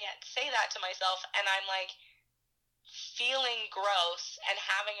I can't say that to myself and I'm like feeling gross and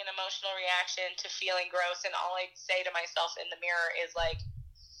having an emotional reaction to feeling gross, and all I say to myself in the mirror is like,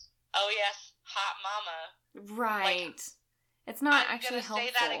 oh yes, hot mama. Right. Like, it's not actually helpful.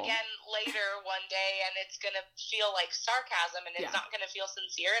 I'm going to say that again later one day, and it's going to feel like sarcasm, and it's not going to feel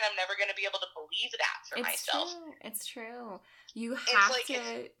sincere, and I'm never going to be able to believe that for myself. It's true. You have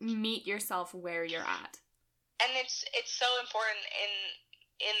to meet yourself where you're at. And it's so important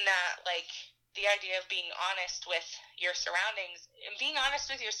in that, like, the idea of being honest with your surroundings and being honest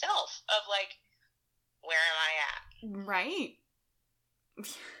with yourself of, like, where am I at? Right.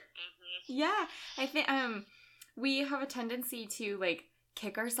 Yeah. I think we have a tendency to, like,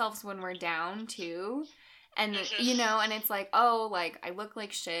 kick ourselves when we're down, too. And, you know, and it's like, oh, like, I look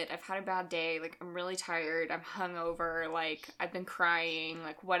like shit. I've had a bad day. Like, I'm really tired. I'm hungover. Like, I've been crying.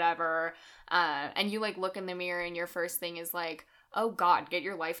 Like, whatever. And you, like, look in the mirror and your first thing is like, oh, God, get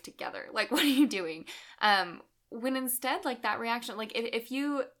your life together. Like, what are you doing? When instead, like, that reaction, like, if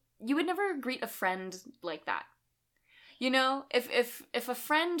you would never greet a friend like that. You know, if a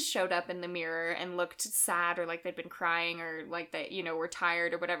friend showed up in the mirror and looked sad, or like they'd been crying, or like they, you know, were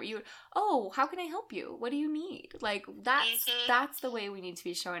tired or whatever, you would, oh, how can I help you? What do you need? Like, that's the way we need to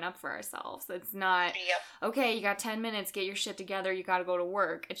be showing up for ourselves. It's not, okay, you got 10 minutes, get your shit together, you gotta go to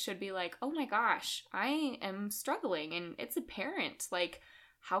work. It should be like, oh my gosh, I am struggling, and it's apparent. Like,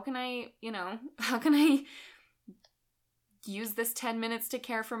 how can I use this 10 minutes to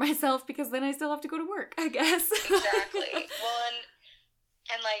care for myself, because then I still have to go to work, I guess. Exactly. Well,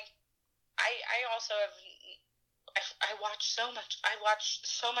 and like, I also have, I watch so much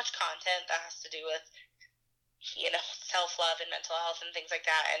content that has to do with, you know, self-love and mental health and things like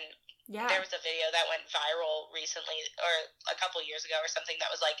that. And there was a video that went viral recently, or a couple years ago or something, that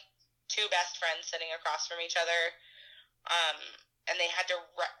was like two best friends sitting across from each other. And they had to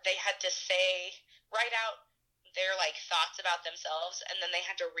write out their, like, thoughts about themselves, and then they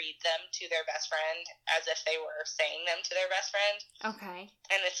had to read them to their best friend as if they were saying them to their best friend. Okay.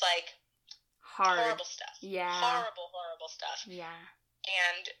 And it's, like, horrible stuff. Yeah. Horrible stuff. Yeah.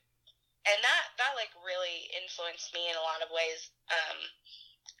 And that, like, really influenced me in a lot of ways,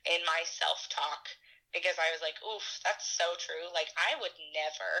 in my self-talk, because I was like, oof, that's so true. Like, I would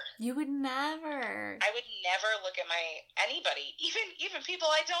never. You would never. I would never look at anybody, even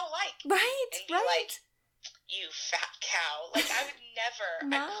people I don't like. Right, and be like, you fat cow. Like, I would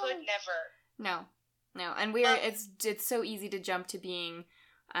never. No. I could never. No. And it's so easy to jump to being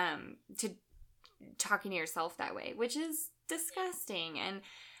to talking to yourself that way, which is disgusting. And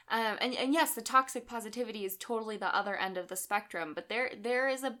yes, the toxic positivity is totally the other end of the spectrum, but there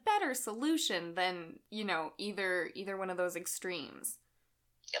is a better solution than, either one of those extremes.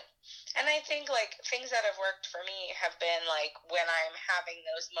 Yep. And I think, like, things that have worked for me have been, like, when I'm having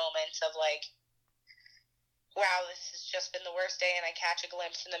those moments of, like, wow, this has just been the worst day, and I catch a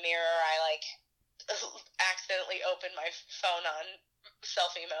glimpse in the mirror, I, like, accidentally open my phone on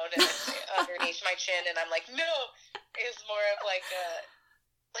selfie mode, and it's underneath my chin, and I'm like, no! It's more of, like,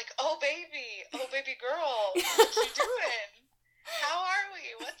 oh baby girl, what you doing? How are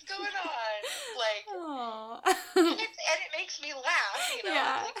we? What's going on? Like, and it makes me laugh,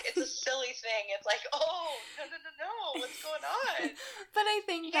 Yeah. It's a silly thing. It's like, oh, no, what's going on? But I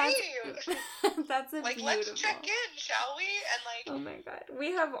think that's a like, beautiful. Let's check in, shall we? And like, oh my god,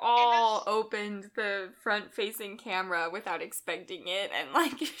 we have all opened the front-facing camera without expecting it and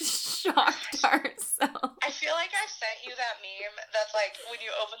like shocked ourselves. I feel like I've sent you that meme that's like when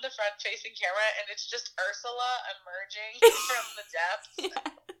you open the front-facing camera and it's just Ursula emerging from the depths. Yes.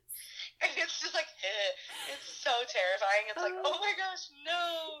 And it's just like, it's so terrifying. It's like, oh my gosh,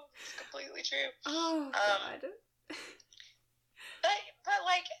 no, it's completely true. Oh god. But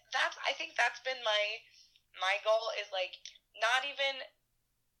like, I think that's been my goal, is like, not even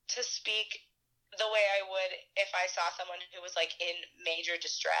to speak the way I would if I saw someone who was like in major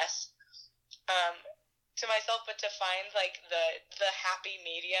distress, to myself, but to find like the happy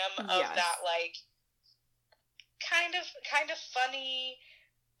medium of yes. that, like, kind of funny,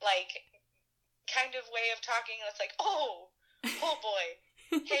 like, kind of way of talking that's like, oh boy,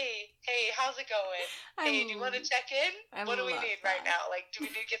 hey, how's it going? Hey, do you want to check in? What do we need right now? Like, do we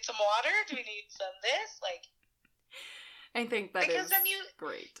need to get some water? Do we need some this? Like, I think that because is then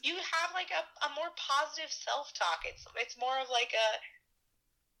great. You have like a more positive self-talk. It's more of like a,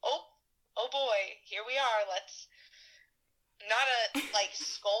 oh boy, here we are. Let's, not a like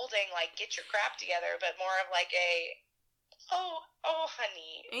scolding, like get your crap together, but more of like a, oh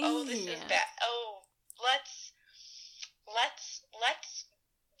honey, oh this is bad. Oh, let's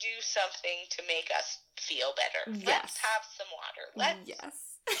do something to make us feel better. Yes. Let's have some water. Let's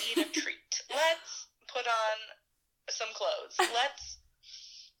eat a treat. Let's put on some clothes.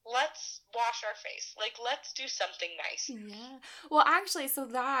 Let's wash our face. Like, let's do something nice. Yeah. Well, actually, so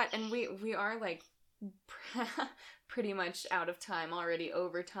that, and we are like pretty much out of time already,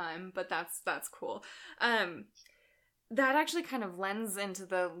 over time, but that's cool. That actually kind of lends into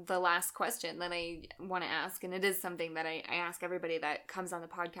the last question that I want to ask, and it is something that I ask everybody that comes on the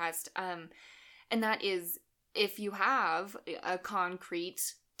podcast, and that is, if you have a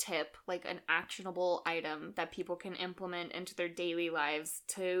concrete tip, like an actionable item that people can implement into their daily lives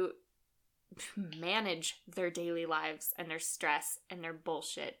to manage their daily lives and their stress and their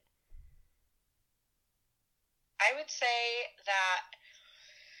bullshit. I would say that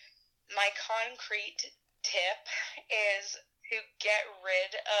my concrete tip is to get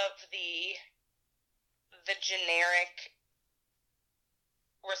rid of the generic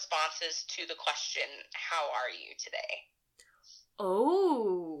responses to the question, how are you today?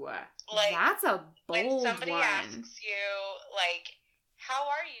 Oh, like, that's a bold when somebody one. asks you, like, how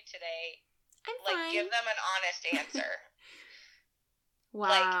are you today? I'm like, fine. give them an honest answer.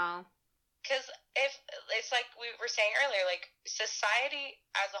 Wow. Like, because if it's like we were saying earlier, like, society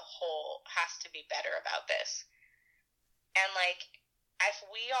as a whole has to be better about this. And, like, if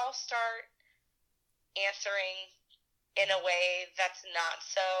we all start answering in a way that's not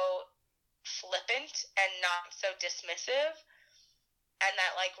so flippant and not so dismissive, and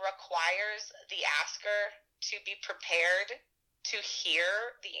that, like, requires the asker to be prepared to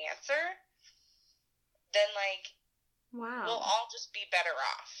hear the answer, then, like, wow, we'll all just be better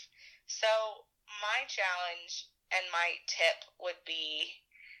off. So my challenge and my tip would be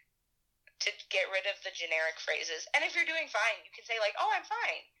to get rid of the generic phrases. And if you're doing fine, you can say, like, oh, I'm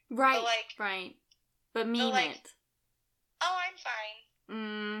fine. Right, but, like, right. But mean like, it. Oh, I'm fine.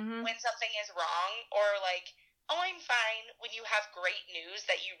 Mm-hmm. When something is wrong, or, like, oh, I'm fine when you have great news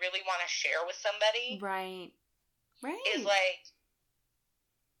that you really want to share with somebody. Right. Right. Is, like,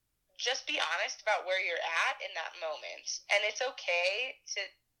 just be honest about where you're at in that moment. And it's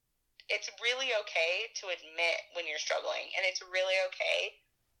really okay to admit when you're struggling. And it's really okay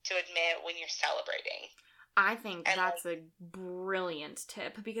to admit when you're celebrating. I think that's a brilliant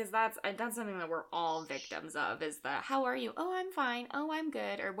tip, because that's something that we're all victims of, is the, how are you? Oh, I'm fine. Oh, I'm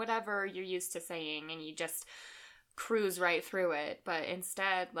good. Or whatever you're used to saying, and you just cruise right through it. But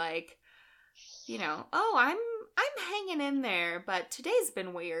instead, like, you know, oh, I'm hanging in there, but today's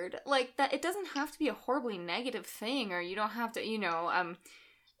been weird. Like, that, it doesn't have to be a horribly negative thing, or you don't have to, you know,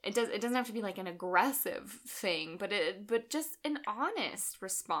 it doesn't have to be like an aggressive thing, but just an honest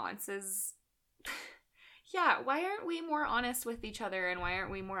response is, yeah, why aren't we more honest with each other, and why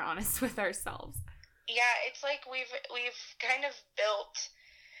aren't we more honest with ourselves? Yeah, it's like we've kind of built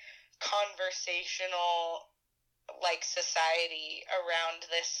conversational like society around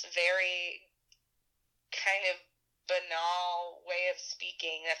this very kind of banal way of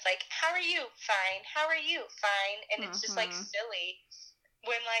speaking that's like, how are you? Fine. How are you? Fine. And it's just like silly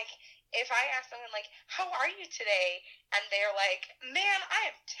when like if I ask someone like, how are you today? And they're like, man, I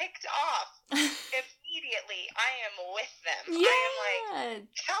am ticked off. Immediately I am with them. Yeah. I am like,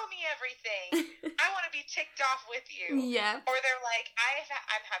 tell me everything. I want to be ticked off with you. Yeah. Or they're like,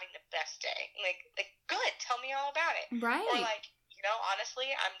 I'm having the best day. Like good, tell me all about it. Right. Or like, you know,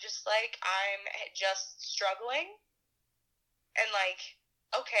 honestly, I'm just like, I'm just struggling. And like,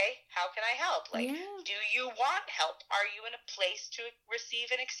 okay, how can I help? Like, do you want help? Are you in a place to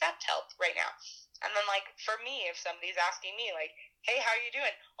receive and accept help right now? And then like, for me, if somebody's asking me like, hey, how are you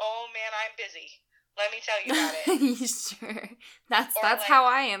doing? Oh man, I'm busy. Let me tell you about it. Sure. That's like, how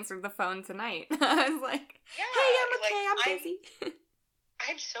I answered the phone tonight. I was like, yeah, hey, I'm okay, like, I'm busy.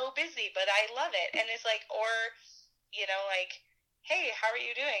 I'm so busy, but I love it. And it's like, or, you know, like, hey, how are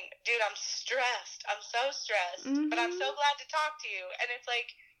you doing? Dude, I'm stressed. I'm so stressed. But I'm so glad to talk to you. And it's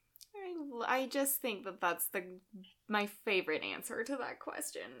like, I just think that that's my favorite answer to that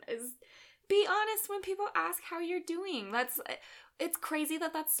question is be honest when people ask how you're doing. It's crazy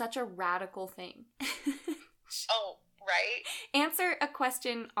that that's such a radical thing. Oh, right? Answer a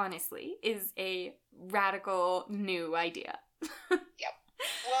question honestly is a radical new idea. Yep.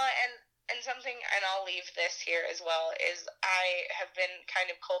 Well, and something, and I'll leave this here as well, is I have been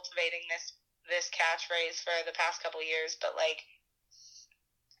kind of cultivating this catchphrase for the past couple of years, but like,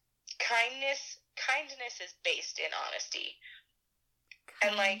 kindness is based in honesty.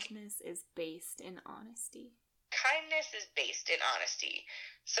 Kindness is based in honesty. Kindness is based in honesty.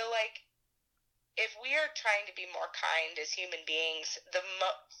 So like, if we are trying to be more kind as human beings, the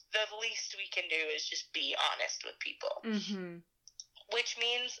least we can do is just be honest with people. Mm-hmm. Which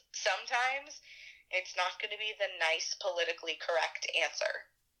means sometimes it's not going to be the nice, politically correct answer.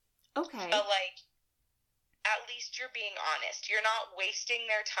 Okay. But, like, at least you're being honest. You're not wasting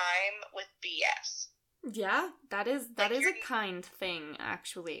their time with BS. Yeah, that is a kind thing,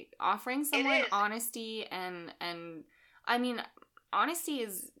 actually. Offering someone honesty and I mean, honesty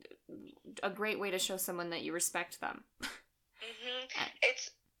is a great way to show someone that you respect them. Mm-hmm.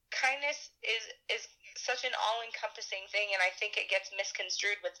 Kindness is such an all-encompassing thing, and I think it gets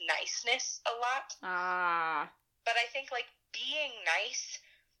misconstrued with niceness a lot. But I think, like, being nice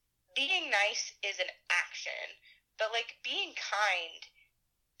is an action, but, like, being kind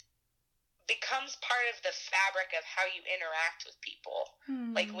becomes part of the fabric of how you interact with people.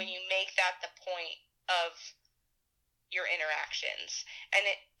 Like, when you make that the point of your interactions. And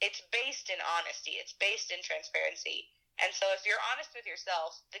it's based in honesty. It's based in transparency. And so if you're honest with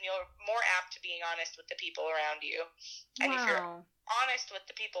yourself, then you're more apt to being honest with the people around you. And if you're honest with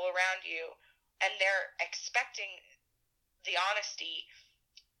the people around you and they're expecting the honesty,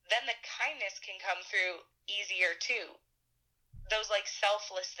 then the kindness can come through easier too. Those like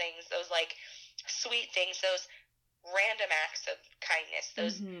selfless things, those like sweet things, those random acts of kindness,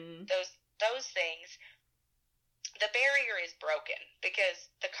 those things, the barrier is broken because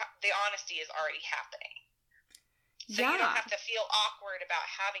the honesty is already happening. So you don't have to feel awkward about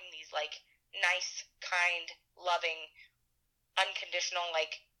having these, like, nice, kind, loving, unconditional,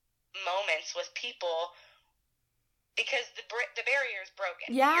 like, moments with people because the barrier is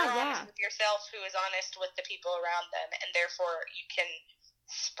broken. You're honest with yourself, who is honest with the people around them, and therefore you can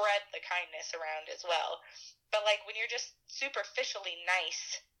spread the kindness around as well. But, like, when you're just superficially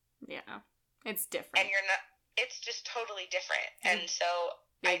nice... Yeah, it's different. And you're not... It's just totally different. And so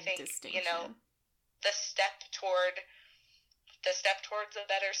I think, you know... The step towards a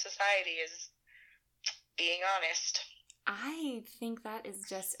better society is being honest. I think that is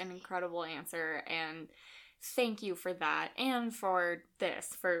just an incredible answer, and thank you for that, and for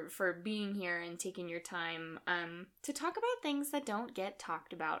this, for being here and taking your time to talk about things that don't get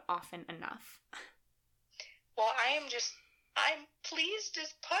talked about often enough. Well, I'm pleased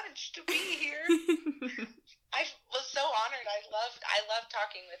as punch to be here. I was so honored. I love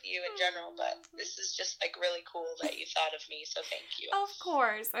talking with you in general, but this is just like really cool that you thought of me, so thank you. Of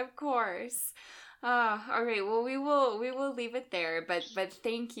course. All right, well, we will leave it there, but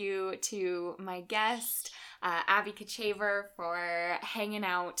thank you to my guest, Abbey Kochevar, for hanging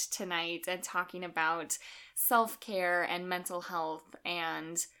out tonight and talking about self-care and mental health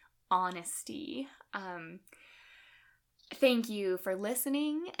and honesty. thank you for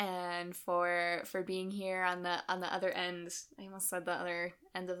listening and for being here on the other end. I almost said the other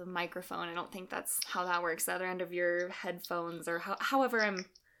end of the microphone. I don't think that's how that works. The other end of your headphones, or however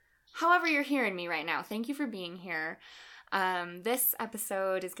you're hearing me right now. Thank you for being here. This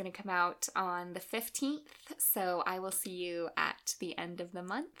episode is going to come out on the 15th, so I will see you at the end of the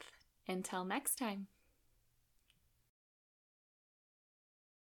month. Until next time.